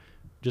job.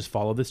 Just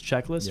follow this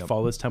checklist,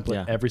 follow this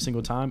template every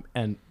single time.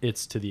 And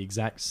it's to the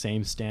exact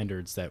same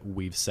standards that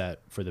we've set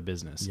for the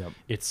business. Yep.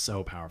 It's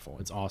so powerful.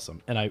 It's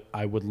awesome. And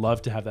I would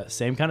love to have that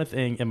same kind of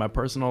thing in my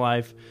personal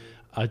life.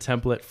 A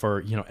template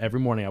for, every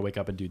morning I wake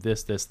up and do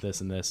this, this, this,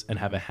 and this, and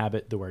have a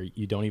habit to where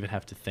you don't even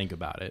have to think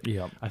about it.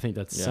 Yep. I think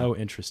that's so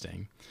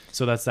interesting.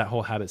 So that's that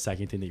whole habit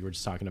stacking thing that you were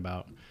just talking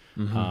about.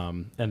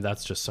 And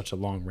that's just such a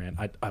long rant.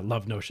 I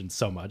love Notion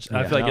so much. And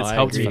I feel like it's I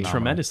helped me agree.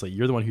 tremendously.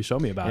 You're the one who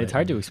showed me about And it. it's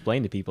hard to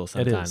explain to people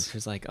sometimes. is.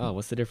 It's like, oh,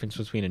 what's the difference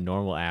between a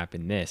normal app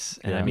and this?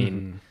 And I Yeah.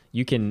 mean,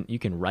 you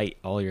can write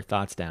all your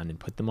thoughts down and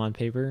put them on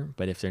paper,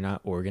 but if they're not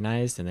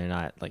organized and they're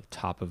not like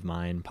top of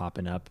mind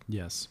popping up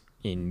Yes.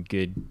 in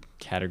good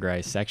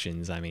categorized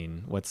sections, I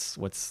mean, what's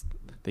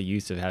the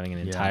use of having an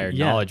entire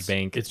Yeah, knowledge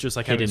bank? It's just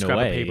like having a hidden scrap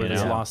away, of paper you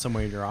that's know? lost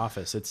somewhere in your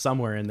office. It's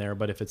somewhere in there,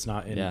 but if it's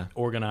not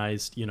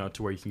organized,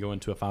 to where you can go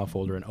into a file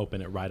folder and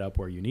open it right up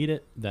where you need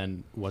it,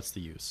 then what's the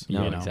use?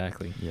 No,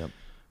 exactly. Yep.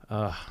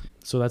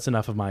 So that's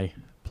enough of my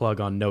plug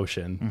on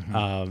Notion.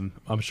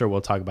 I'm sure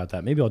we'll talk about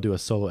that. Maybe I'll do a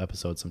solo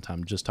episode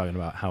sometime just talking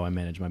about how I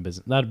manage my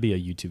business. That'd be a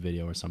YouTube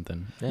video or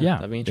something. Yeah,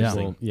 that'd be yeah.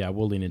 interesting.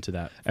 We'll lean into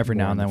that. Every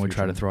more now in and the then we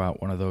try to future. throw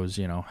out one of those,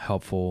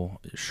 helpful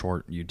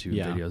short YouTube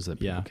videos that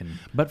people can.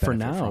 But for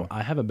benefit now, from.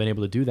 I haven't been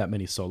able to do that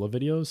many solo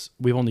videos.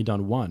 We've only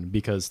done one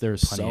because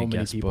there's Plenty so of many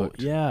guests people.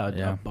 booked. Yeah,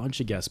 Yeah. a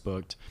bunch of guests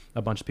booked.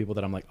 A bunch of people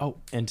that I'm like, oh,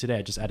 and today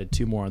I just added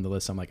 2 more on the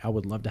list. I'm like, I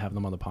would love to have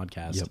them on the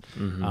podcast.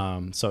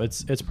 Yep. So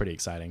it's pretty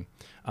exciting.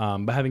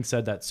 But having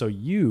said that, so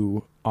you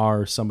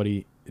are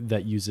somebody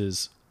that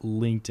uses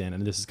LinkedIn,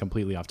 and this is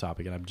completely off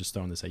topic, and I'm just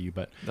throwing this at you,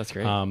 but That's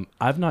great.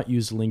 I've not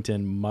used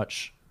LinkedIn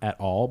much at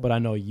all, but I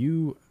know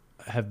you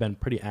have been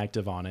pretty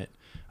active on it.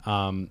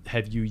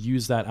 Have you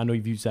used that? I know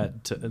you've used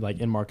that to, like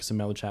in Marcus and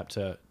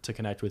MailerChat to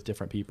connect with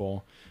different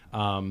people.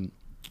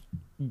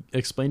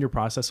 Explain your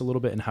process a little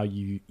bit and how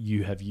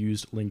you have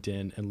used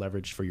LinkedIn and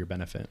leveraged for your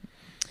benefit.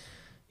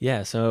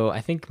 Yeah, so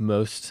I think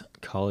most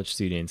college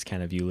students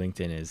kind of view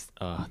LinkedIn as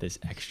this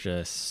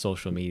extra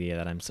social media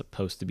that I'm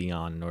supposed to be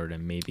on in order to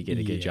maybe get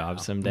a good job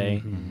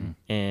someday.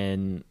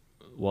 And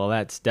while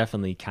that's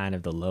definitely kind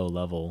of the low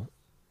level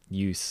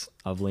use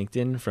of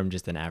LinkedIn from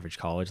just an average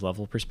college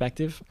level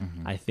perspective,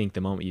 I think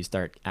the moment you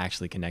start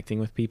actually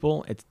connecting with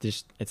people,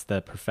 it's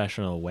the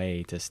professional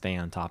way to stay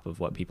on top of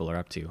what people are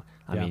up to.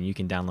 I mean, you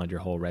can download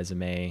your whole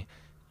resume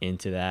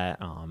into that,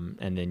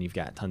 and then you've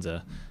got tons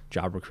of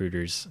job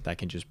recruiters that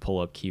can just pull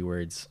up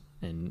keywords,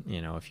 and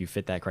if you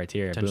fit that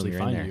criteria, boom, Potentially you're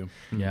in find there. you.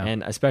 Yeah.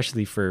 And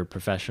especially for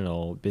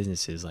professional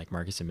businesses like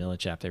Marcus and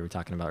MailerChat, they were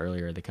talking about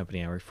earlier, the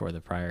company I worked for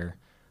the prior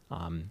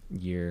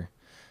year,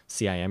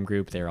 CIM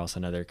Group. They're also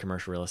another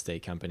commercial real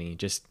estate company.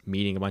 Just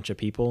meeting a bunch of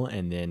people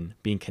and then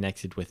being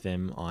connected with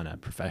them on a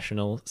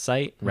professional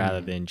site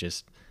rather than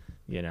just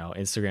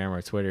Instagram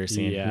or Twitter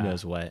seeing who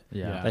knows what.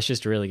 Yeah. That's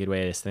just a really good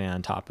way to stay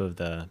on top of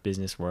the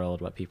business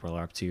world, what people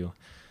are up to.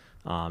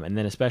 And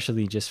then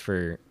especially just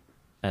for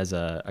as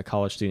a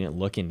college student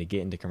looking to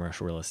get into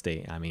commercial real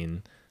estate, I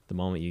mean, the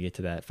moment you get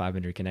to that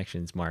 500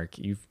 connections mark,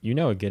 you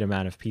know a good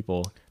amount of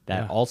people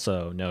that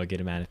also know a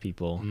good amount of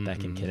people that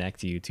can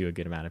connect you to a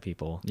good amount of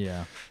people.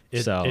 Yeah.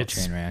 So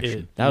chain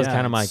reaction. That was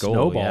kind of my goal.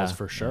 Snowballs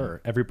for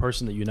sure. Every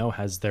person that you know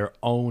has their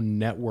own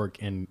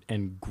network and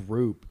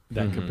group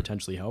that could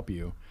potentially help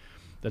you.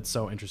 That's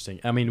so interesting.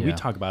 I mean, we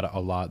talk about it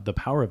a lot. The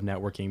power of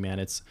networking, man.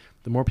 It's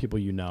the more people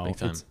you know.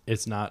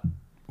 It's not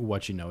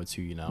what you know, it's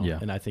who you know. Yeah.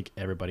 And I think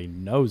everybody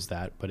knows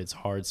that, but it's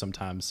hard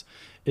sometimes.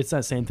 It's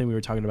that same thing we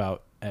were talking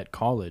about at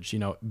college, you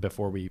know,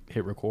 before we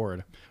hit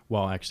record.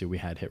 Well, actually we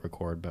had hit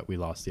record, but we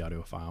lost the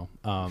audio file.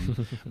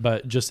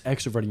 But just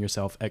extroverting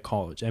yourself at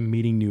college and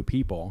meeting new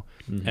people,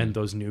 and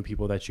those new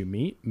people that you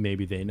meet,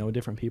 maybe they know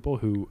different people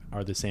who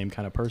are the same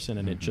kind of person,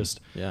 and it just,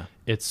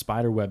 it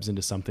spider webs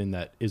into something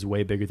that is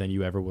way bigger than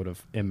you ever would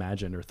have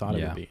imagined or thought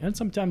it would be. And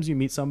sometimes you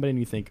meet somebody and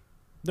you think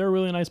they're a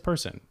really nice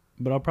person,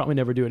 but I'll probably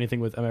never do anything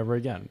with them ever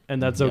again.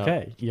 And that's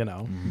okay, you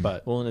know,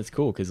 but. Well, and it's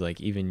cool because like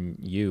even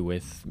you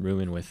with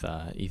Ruben with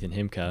Ethan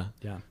Himka,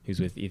 who's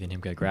with Ethan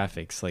Himka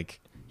Graphics,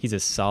 like he's a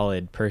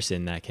solid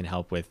person that can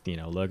help with, you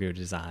know, logo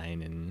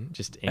design and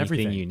just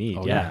anything you need.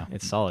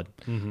 It's solid.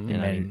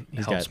 And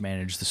he helps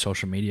manage the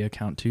social media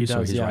account too. So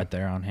he's right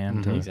there on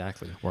hand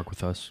to work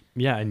with us.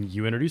 Yeah. And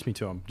you introduced me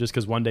to him just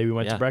because one day we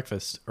went to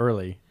breakfast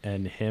early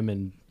and him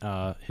and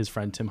his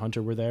friend Tim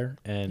Hunter were there,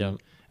 and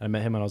I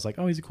met him and I was like,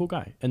 oh, he's a cool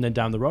guy. And then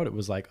down the road, it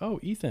was like,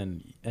 oh,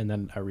 Ethan. And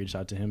then I reached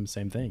out to him,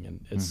 same thing.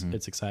 And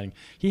it's exciting.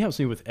 He helps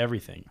me with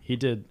everything. He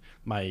did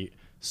my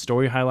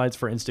story highlights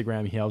for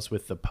Instagram. He helps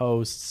with the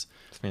posts.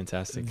 It's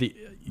fantastic.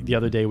 The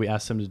other day we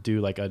asked him to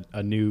do like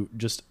a new,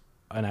 just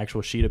an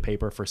actual sheet of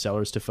paper for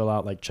sellers to fill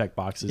out, like check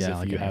boxes if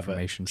like you have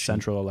a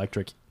central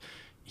electric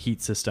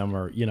heat system,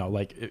 or, you know,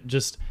 like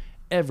just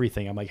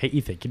everything. I'm like, hey,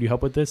 Ethan, can you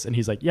help with this? And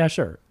he's like, yeah,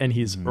 sure. And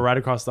he's right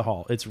across the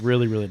hall. It's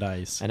really, really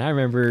nice. And I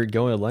remember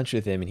going to lunch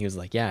with him and he was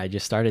like, yeah, I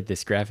just started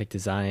this graphic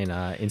design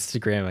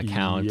Instagram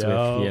account with,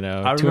 you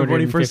know, I remember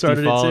when he first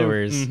started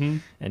followers. It too.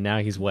 And now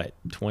he's what,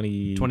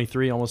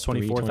 23, almost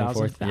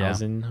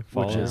 24,000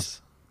 followers. Which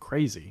is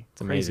crazy.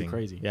 It's amazing.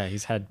 Crazy. Yeah.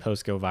 He's had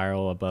posts go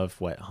viral above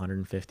what,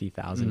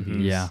 150,000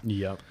 views. Yeah.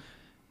 Yep.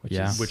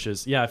 Which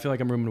is, I feel like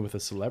I'm rooming with a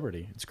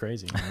celebrity. It's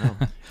crazy. I know.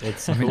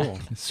 It's cool.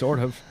 Sort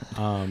of.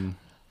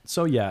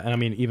 So and I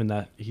mean, even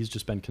that, he's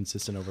just been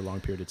consistent over a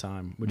long period of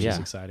time, which is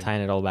exciting.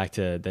 Tying it all back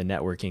to the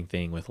networking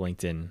thing with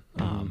LinkedIn.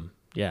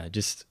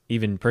 Just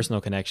even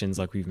personal connections,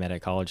 like we've met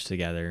at college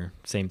together.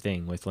 Same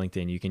thing with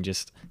LinkedIn. You can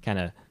just kind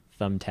of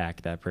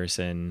thumbtack that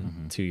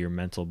person to your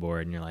mental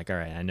board, and you're like, all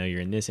right, I know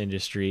you're in this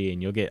industry,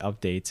 and you'll get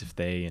updates if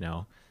they, you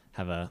know,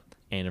 have a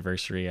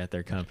anniversary at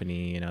their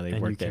company, you know,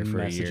 they've worked there for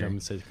a year. Them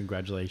and say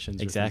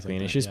congratulations. Exactly.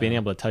 And it's just being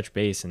able to touch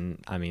base.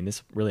 And I mean,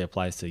 this really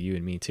applies to you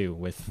and me too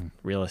with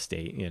real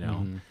estate, you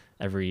know,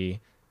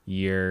 every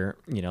year,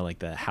 you know, like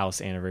the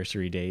house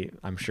anniversary date,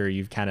 I'm sure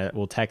you've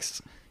will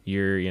text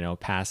your, you know,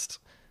 past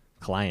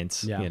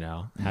clients, you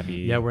know, happy.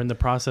 Yeah. We're in the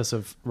process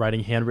of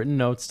writing handwritten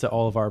notes to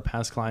all of our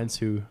past clients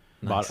who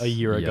bought a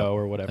year ago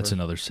or whatever. That's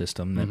another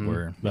system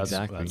that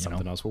that's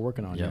something else we're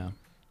working on.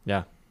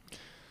 Yeah.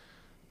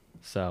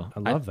 So I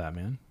love that,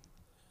 man.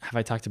 Have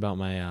I talked about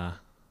my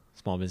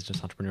small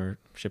business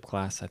entrepreneurship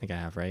class? I think I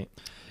have, right?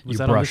 You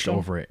brushed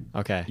over it.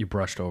 Okay. You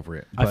brushed over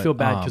it. I feel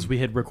bad because we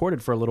had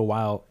recorded for a little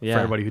while for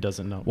everybody who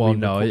doesn't know. Well,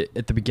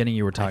 at the beginning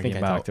you were talking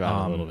about. I talked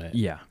about it a little bit.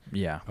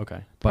 Yeah.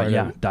 Okay.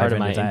 But part of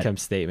my income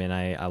statement,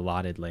 I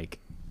allotted like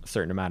a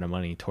certain amount of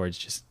money towards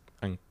just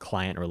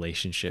client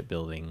relationship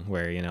building,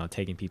 where, you know,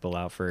 taking people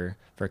out for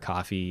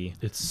coffee.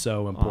 It's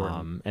so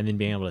important. And then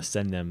being able to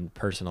send them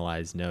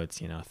personalized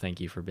notes, you know, thank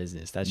you for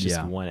business. That's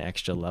just one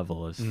extra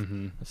level of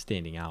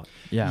standing out.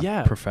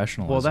 Yeah.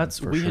 Professionalism. Well, that's,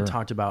 we had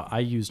talked about, I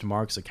used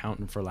Mark's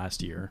accountant for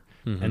last year,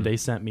 and they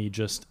sent me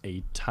just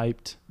a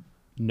typed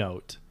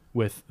note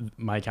with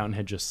my accountant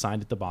had just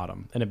signed at the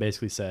bottom. And it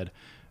basically said,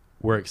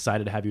 we're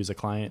excited to have you as a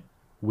client.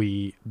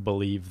 We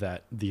believe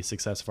that the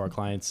success of our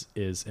clients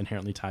is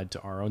inherently tied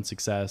to our own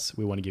success.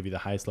 We want to give you the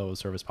highest level of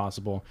service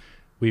possible.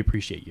 We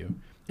appreciate you.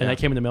 And I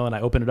came in the mail and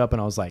I opened it up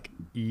and I was like,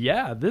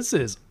 yeah, this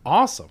is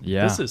awesome.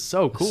 Yeah. This is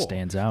so cool. It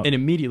stands out. And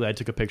immediately I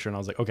took a picture and I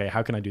was like, okay,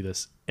 how can I do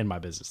this in my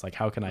business? Like,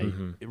 how can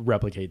I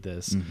replicate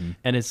this?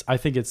 And I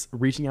think it's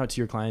reaching out to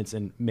your clients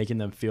and making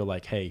them feel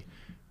like, hey,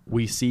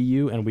 we see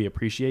you and we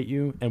appreciate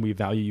you and we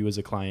value you as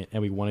a client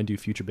and we want to do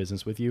future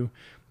business with you.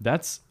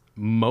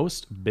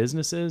 Most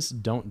businesses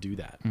don't do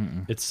that.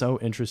 It's so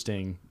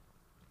interesting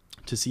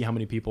to see how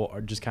many people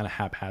are just kind of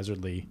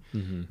haphazardly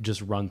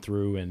just run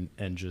through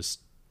and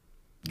just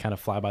kind of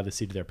fly by the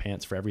seat of their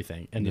pants for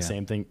everything. And the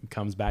same thing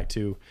comes back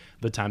to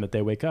the time that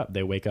they wake up.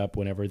 They wake up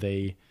whenever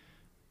they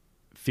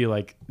feel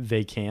like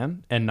they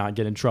can and not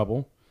get in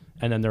trouble.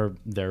 And then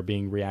they're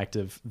being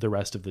reactive the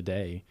rest of the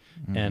day.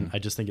 And I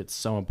just think it's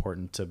so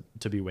important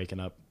to be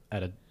waking up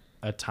at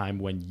a time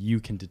when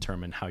you can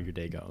determine how your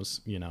day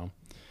goes, you know?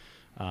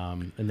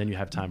 And then you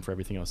have time for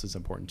everything else that's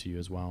important to you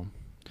as well.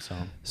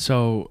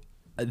 So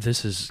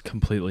this is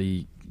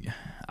completely,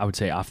 I would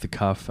say, off the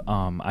cuff.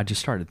 I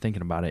just started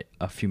thinking about it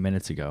a few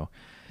minutes ago.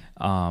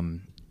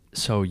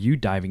 so you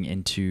diving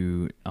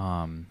into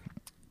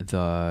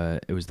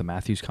it was the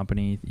Matthews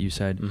company you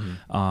said,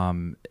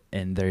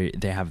 and they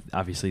have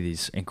obviously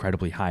these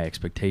incredibly high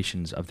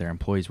expectations of their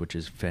employees, which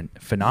is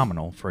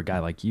phenomenal for a guy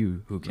like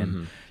you who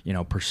can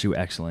pursue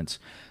excellence.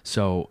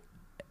 So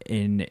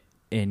in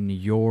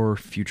your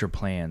future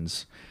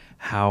plans,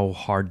 how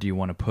hard do you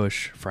want to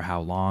push, for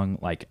how long?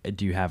 Like,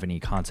 do you have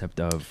any concept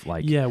of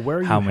like, where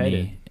are how you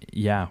many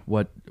headed?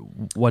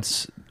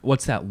 What's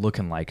that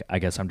looking like? I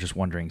guess I'm just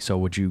wondering. So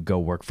would you go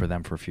work for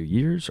them for a few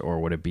years, or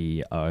would it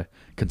be a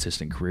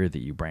consistent career that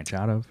you branch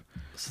out of?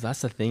 So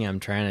that's the thing I'm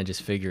trying to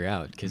just figure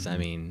out, because I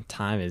mean,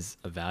 time is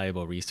a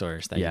valuable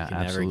resource that you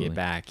can never get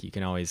back. You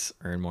can always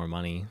earn more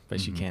money,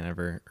 but you can't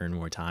ever earn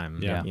more time.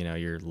 Yeah.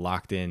 You're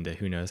locked into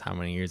who knows how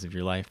many years of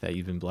your life that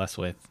you've been blessed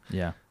with.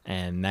 Yeah.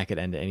 And that could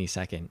end at any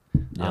second.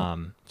 Yeah.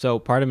 So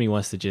part of me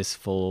wants to just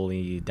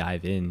fully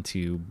dive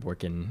into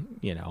working,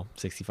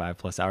 65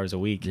 plus hours a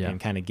week and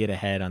kind of get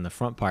ahead on the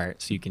front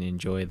part so you can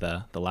enjoy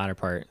the latter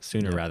part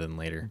sooner rather than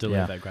later.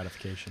 Delay that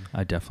gratification.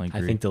 I definitely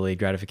agree. I think delayed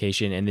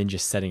gratification and then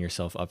just setting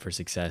yourself up for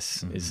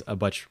success is a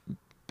much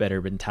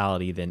better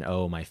mentality than,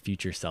 my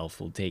future self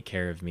will take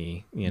care of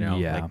me,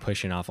 like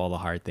pushing off all the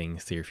hard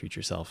things to your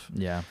future self.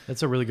 Yeah.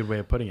 That's a really good way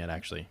of putting it,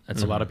 actually.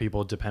 That's a lot of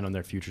people depend on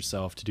their future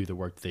self to do the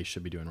work that they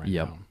should be doing right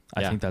now.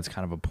 I think that's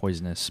kind of a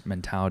poisonous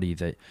mentality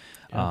that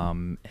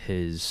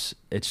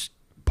it's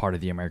part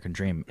of the American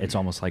dream. It's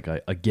almost like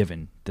a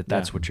given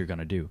that's what you're going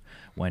to do,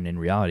 when in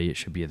reality it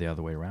should be the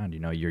other way around.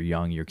 You're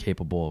young, you're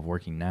capable of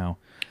working now.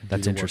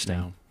 That's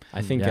interesting.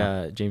 I think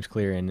James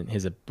Clear in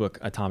his book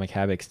Atomic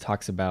Habits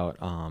talks about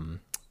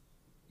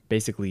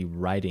basically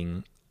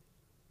writing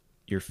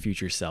your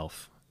future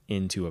self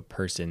into a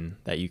person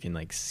that you can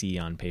like see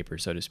on paper,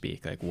 so to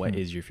speak. Like, what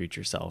is your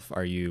future self?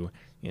 Are you,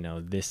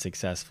 this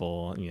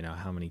successful?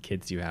 How many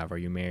kids do you have? Are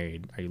you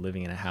married? Are you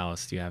living in a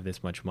house? Do you have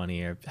this much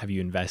money? Or have you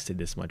invested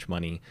this much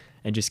money?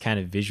 And just kind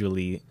of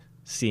visually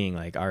seeing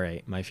like, all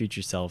right, my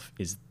future self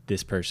is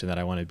this person that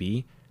I want to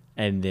be.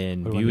 And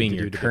then viewing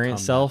your current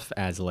self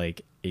as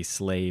like a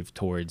slave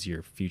towards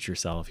your future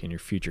self and your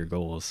future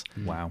goals.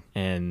 Wow.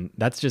 And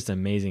that's just an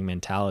amazing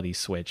mentality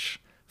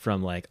switch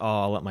from like,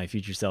 I'll let my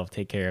future self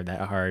take care of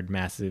that hard,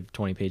 massive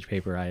 20-page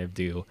paper I have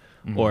due.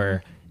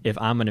 Or if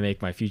I'm going to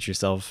make my future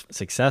self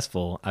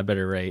successful, I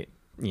better write,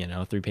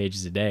 3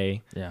 pages a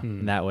day. Yeah.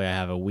 And that way I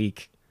have a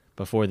week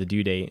before the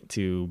due date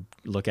to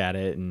look at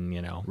it and,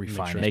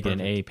 refine make it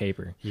an A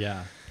paper.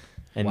 Yeah.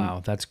 And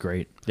wow. That's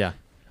great. Yeah.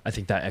 I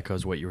think that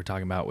echoes what you were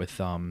talking about with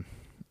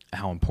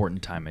how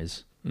important time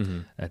is.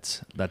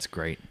 That's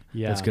great.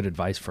 Yeah. That's good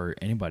advice for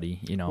anybody,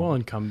 Well,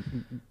 and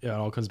it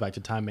all comes back to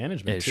time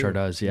management. It sure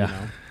does.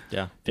 Yeah.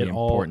 Yeah. The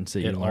importance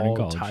that you learn in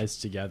college. It all ties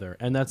together.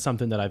 And that's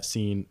something that I've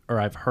seen, or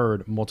I've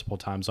heard multiple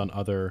times on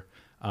other,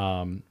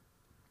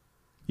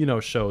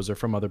 shows, or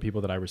from other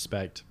people that I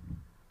respect.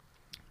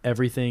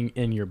 Everything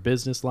in your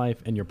business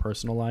life and your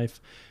personal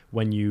life,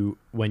 when you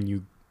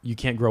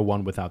can't grow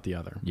one without the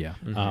other. Yeah.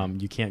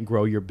 You can't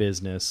grow your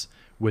business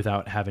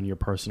without having your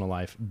personal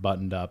life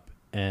buttoned up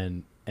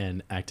and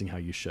acting how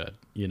you should,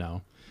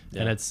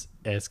 and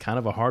it's kind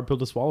of a hard pill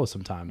to swallow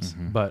sometimes,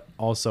 but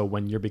also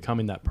when you're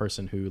becoming that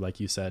person who, like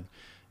you said,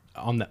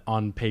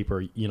 on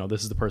paper,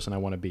 this is the person I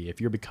want to be.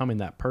 If you're becoming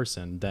that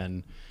person,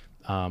 then,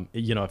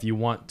 if you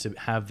want to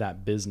have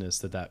that business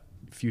that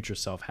future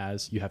self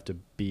has, you have to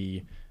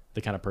be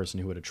the kind of person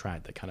who would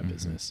attract that kind of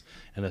business.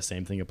 And the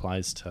same thing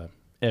applies to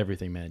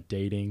everything, man.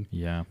 Dating,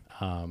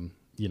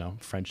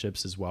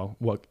 friendships as well.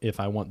 What if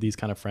I want these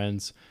kind of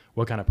friends?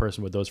 What kind of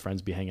person would those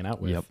friends be hanging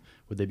out with? Yep.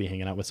 Would they be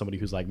hanging out with somebody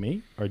who's like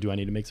me, or do I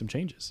need to make some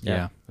changes?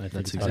 Yeah. I think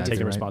That's it's about exactly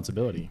taking right.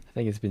 responsibility. I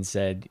think it's been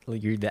said,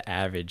 like, you're the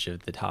average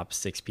of the top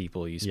 6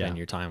 people you spend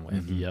your time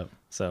with. Yep.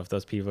 So if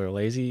those people are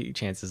lazy,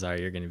 chances are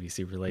you're going to be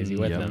super lazy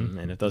with them.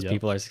 And if those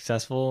people are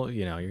successful,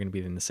 you're going to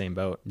be in the same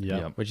boat.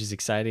 Yep. Which is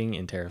exciting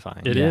and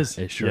terrifying. It is.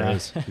 It sure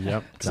is.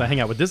 Yep. Because I hang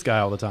out with this guy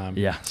all the time.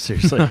 Yeah.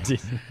 Seriously.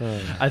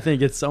 I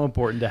think it's so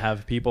important to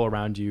have people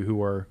around you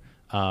who are,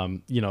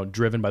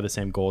 driven by the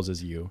same goals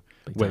as you,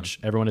 which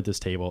everyone at this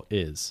table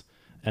is.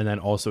 And then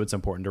also it's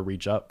important to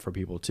reach up for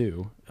people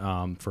too,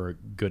 for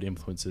good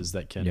influences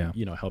that can,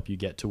 help you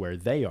get to where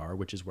they are,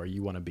 which is where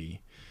you want to be.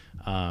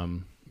 I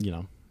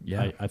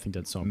think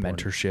that's so important.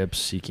 Mentorship,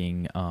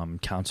 seeking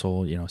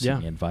counsel,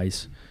 seeking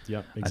advice.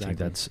 Yep, exactly. I think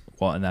that's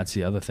and that's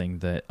the other thing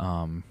that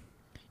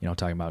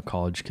talking about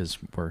college, because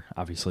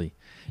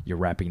you're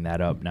wrapping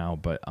that up now,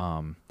 but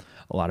a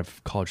lot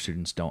of college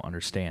students don't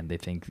understand. They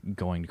think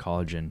going to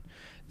college and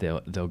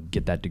they'll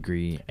get that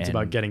degree. It's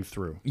about getting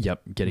through.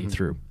 Yep, getting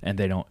through, and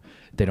they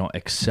don't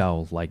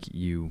excel like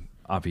you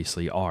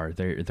obviously are.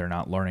 They're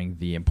not learning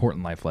the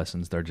important life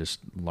lessons. They're just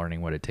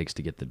learning what it takes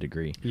to get the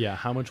degree. Yeah,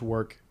 how much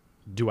work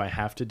do I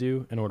have to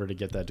do in order to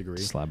get that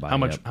degree? Slide by, how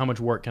much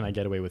work can I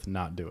get away with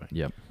not doing?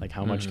 Yep. Like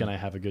how much can I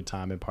have a good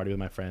time and party with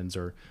my friends,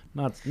 or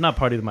not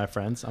party with my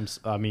friends?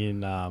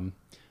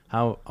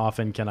 How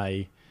often can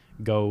I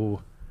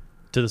go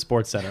to the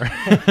sports center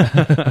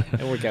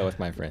and work out with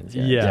my friends?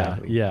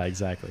 Yeah,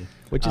 exactly.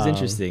 Which is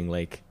interesting.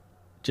 Like,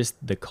 just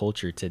the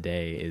culture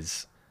today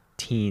is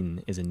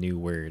teen is a new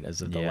word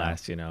as of the Yeah.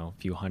 last,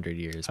 few hundred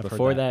years. I've heard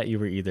Before that. that, you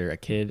were either a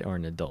kid or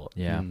an adult.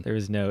 Yeah. There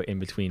was no in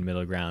between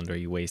middle ground where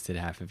you wasted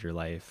half of your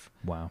life,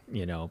 Wow.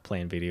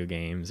 playing video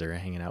games or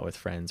hanging out with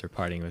friends or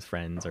partying with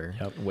friends or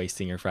Yep.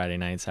 wasting your Friday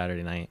night,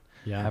 Saturday night.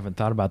 I Yeah. haven't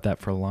thought about that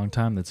for a long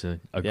time. That's a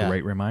Yeah.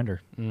 great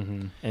reminder.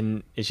 Mm-hmm.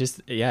 And it's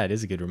just, it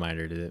is a good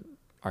reminder to,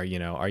 are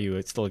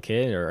you still a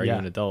kid or are you Yeah.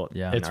 an adult?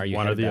 Yeah. And It's are you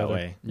one or headed the that other.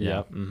 way?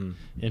 Yep. Mm-hmm.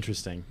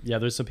 Interesting. Yeah,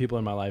 there's some people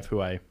in my life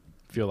who I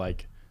feel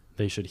like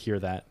they should hear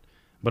that,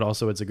 but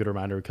also it's a good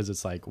reminder because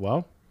it's like,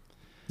 well,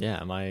 Yeah.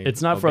 Am I?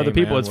 it's not for other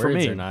obeying my people, own it's for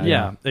words me. or not?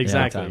 Yeah, Yeah.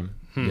 exactly. Time.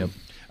 Yep.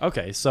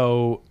 Okay,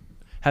 so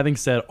having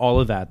said all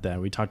of that, then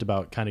we talked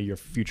about kind of your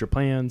future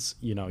plans,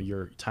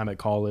 your time at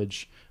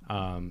college,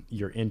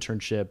 your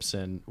internships,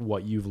 and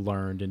what you've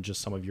learned, and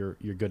just some of your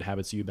good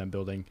habits you've been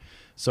building.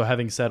 So,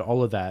 having said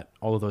all of that,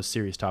 all of those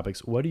serious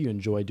topics, what do you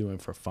enjoy doing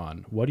for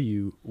fun? What do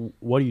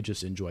you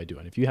just enjoy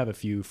doing? If you have a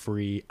few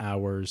free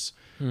hours,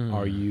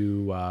 are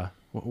you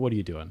what are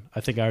you doing? I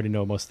think I already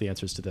know most of the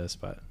answers to this,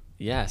 but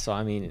Yeah. So,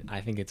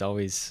 I think it's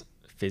always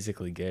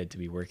physically good to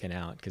be working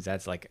out because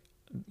that's like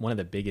one of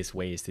the biggest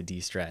ways to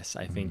de-stress.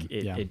 I think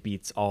it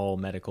beats all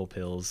medical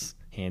pills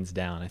hands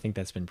down. I think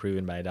that's been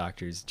proven by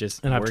doctors.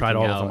 and I've tried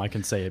all working of them. out- I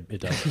can say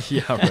it does.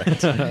 Yeah.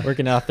 Right.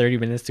 Working out 30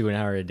 minutes to an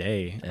hour a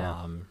day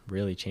Yeah.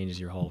 really changes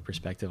your whole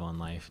perspective on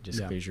life. Just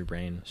Yeah. clears your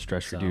brain.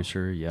 Stress So,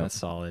 reducer. Yeah. That's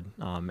solid.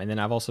 And then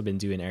I've also been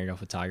doing aerial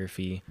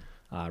photography.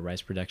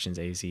 Rice Productions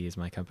AZ is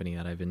my company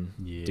that I've been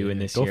doing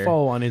this Go year.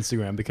 follow on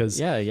Instagram because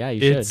Yeah,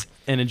 you it's should.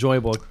 an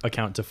enjoyable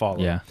account to follow.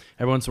 Yeah.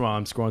 Every once in a while,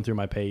 I'm scrolling through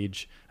my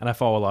page, and I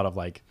follow a lot of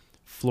like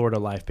Florida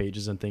life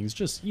pages and things,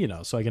 just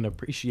so I can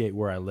appreciate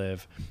where I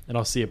live. And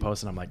I'll see a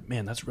post, and I'm like,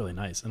 man, that's really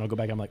nice. And I'll go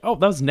back, I'm like, oh,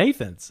 that was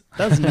Nathan's.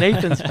 That was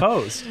Nathan's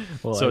post.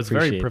 Well, So I it's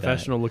very appreciate that.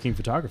 professional looking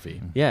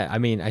photography. Yeah,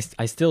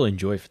 I still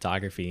enjoy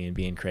photography and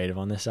being creative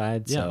on this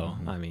side. So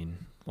Yeah.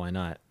 why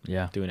not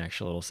Yeah. do an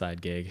extra little side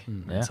gig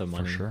and Yeah, some for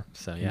money? sure.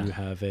 So You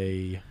have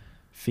a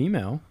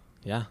female.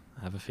 I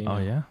have a female. Oh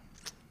yeah.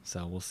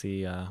 So we'll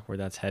see where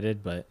that's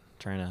headed, but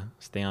trying to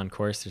stay on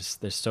course.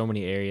 There's so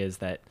many areas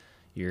that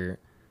you're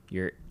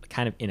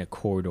kind of in a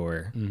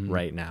corridor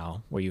right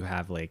now where you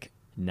have like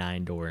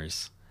 9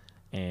 doors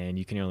and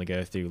you can only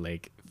go through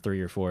like 3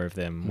 or 4 of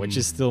them, which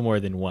is still more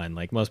than one.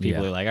 Like most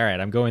people Yeah. are like, all right,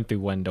 I'm going through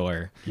one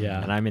door.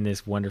 Yeah. And I'm in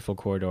this wonderful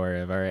corridor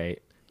of, all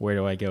right, where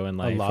do I go in A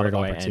life? lot Where of do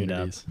I end up?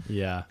 opportunities.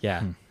 Yeah.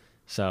 Yeah.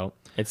 So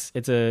it's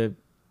a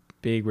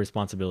big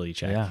responsibility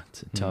check. Yeah.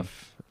 It's a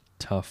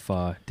tough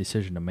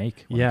decision to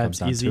make. When it Yeah, comes it's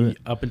down to easy it.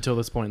 up until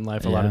this point in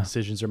life. A lot of Yeah.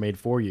 decisions are made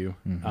for you,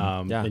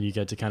 Yeah. and you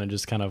get to kind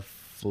of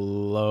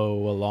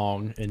flow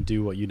along and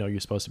do what you're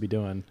supposed to be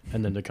doing.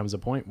 And then there comes a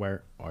point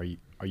where are you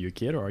a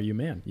kid or are you a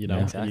man? Yeah.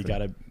 And Exactly. you got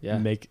to Yeah.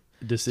 make Do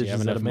you decisions have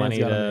that enough a man's money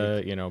got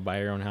to make. to, buy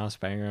your own house,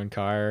 buy your own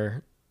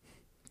car,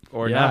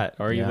 or Yeah. not?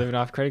 Or are you Yeah. living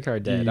off credit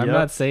card debt? I'm Yep.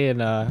 not saying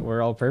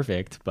we're all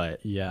perfect,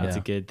 but Yeah. it's a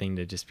Yeah. good thing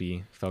to just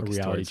be focused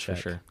reality towards for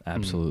check. sure.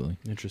 Absolutely.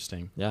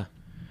 Interesting. Yeah.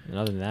 And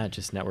other than that,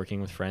 just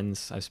networking with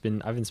friends. I've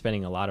been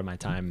spending a lot of my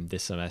time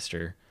this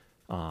semester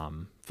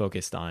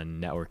focused on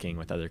networking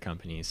with other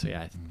companies. So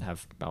I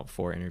have about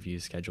 4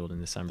 interviews scheduled in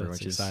December, That's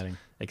which exciting. is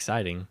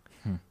exciting.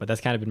 But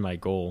that's kind of been my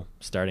goal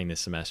starting this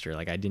semester.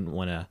 Like I didn't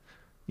want to,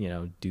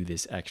 do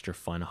this extra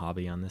fun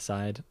hobby on the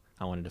side.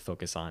 I wanted to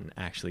focus on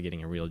actually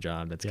getting a real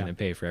job that's Yeah. going to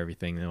pay for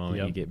everything the moment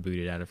Yep. you get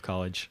booted out of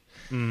college.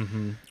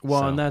 Mm-hmm.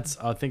 Well, So- and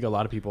I think a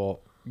lot of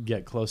people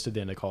get close to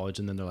the end of college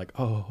and then they're like,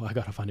 oh, I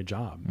got to find a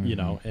job,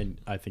 and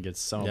I think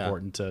it's so Yeah.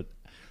 important to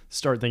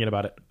start thinking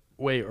about it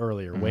way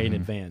earlier, way in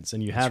advance.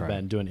 And you have right.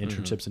 been doing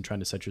internships and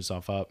trying to set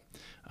yourself up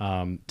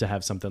to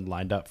have something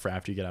lined up for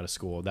after you get out of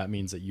school. That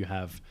means that you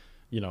have,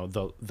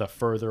 the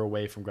further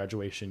away from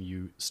graduation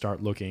you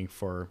start looking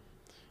for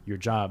your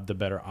job, the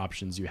better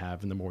options you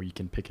have and the more you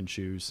can pick and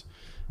choose.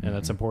 And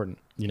that's important,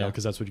 Yeah.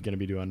 because that's what you're going to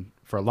be doing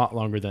for a lot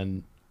longer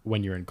than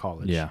when you're in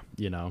college. Yeah.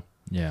 Yeah.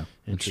 Yeah.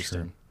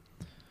 Interesting.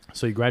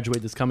 So you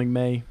graduate this coming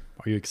May.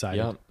 Are you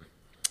excited? Yep.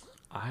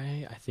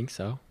 I think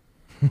so.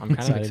 I'm kind of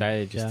Excited.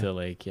 excited just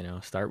Yeah.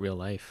 to start real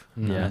life,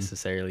 not Yeah.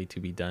 necessarily to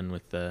be done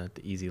with the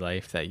easy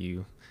life that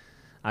you.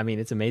 I mean,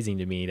 it's amazing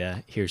to me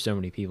to hear so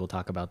many people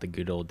talk about the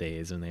good old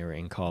days when they were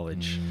in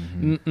college.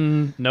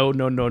 Mm-mm.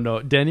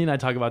 No. Danny and I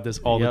talk about this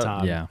all Yep. the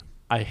time. Yeah.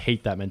 I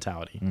hate that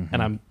mentality.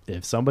 And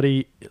if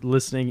somebody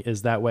listening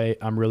is that way,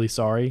 I'm really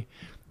sorry.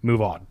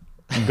 Move on.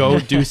 Go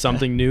do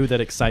something new that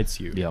excites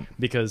you. Yep.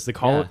 Because the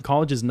Yeah.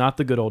 college is not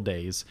the good old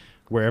days.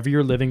 Wherever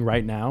you're living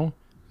right now,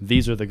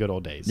 these are the good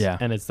old days. Yeah.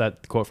 And it's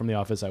that quote from The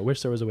Office, I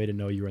wish there was a way to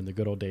know you were in the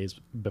good old days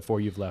before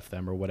you've left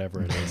them or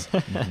whatever it is.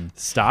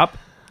 Stop.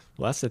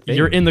 Well, that's the thing.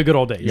 You're in the good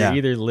old days. You're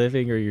either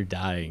living or you're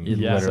dying.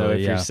 Yeah. So Literally,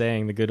 if you're yeah.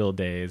 saying the good old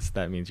days,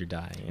 that means you're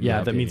dying. in Yeah,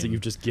 my that means that opinion.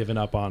 you've just given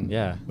up on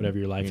Yeah. whatever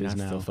your life You're is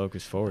not now. still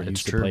focused forward. I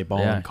used to true. play ball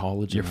Yeah. in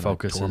college. Your and then I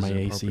focus tore is my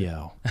appropriate.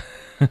 ACL.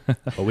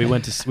 But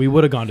we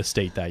would have gone to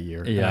state that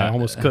year. Yeah, Yeah. I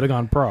almost could have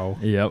gone pro.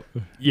 Yep.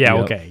 Yeah,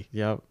 Yep. okay.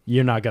 Yep.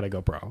 You're not gonna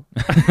go pro.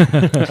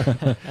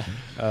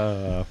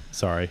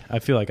 Sorry, I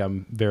feel like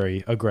I'm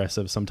very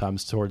aggressive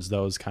sometimes towards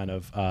those kind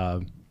of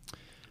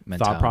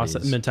thought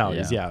process,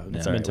 mentalities. Yeah.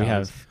 That's right. We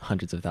have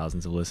hundreds of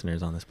thousands of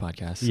listeners on this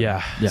podcast. So.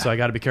 Yeah. So I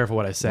got to be careful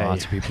what I say.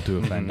 Lots of people to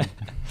offend.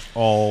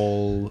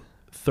 All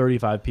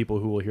 35 people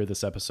who will hear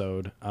this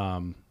episode,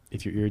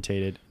 if you're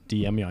irritated,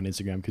 DM me on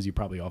Instagram because you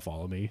probably all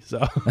follow me. So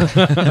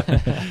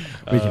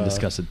we can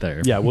discuss it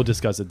there. Yeah, we'll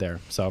discuss it there.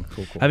 So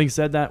cool. Having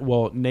said that,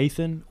 well,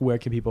 Nathan, where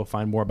can people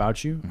find more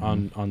about you?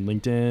 On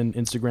LinkedIn,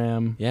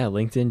 Instagram? Yeah,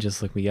 LinkedIn,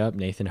 just look me up,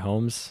 Nathan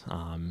Holmes.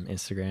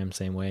 Instagram,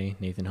 same way,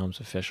 Nathan Holmes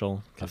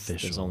Official.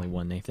 There's only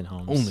one Nathan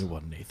Holmes. Only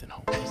one Nathan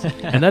Holmes.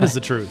 And that is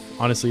the truth.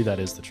 Honestly, that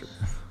is the truth.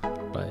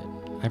 But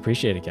I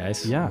appreciate it,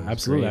 guys. Yeah,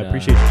 absolutely. I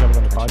appreciate you jumping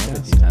on the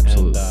podcast.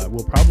 Absolutely. And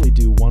we'll probably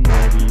do one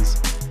more of these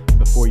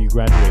before you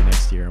graduate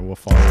next year, and we'll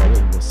follow up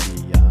and we'll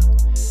see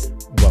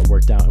what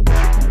worked out and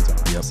what your plans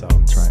are. Yep. So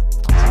that's right.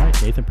 All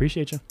right, Nathan,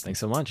 appreciate you. Thanks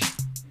so much.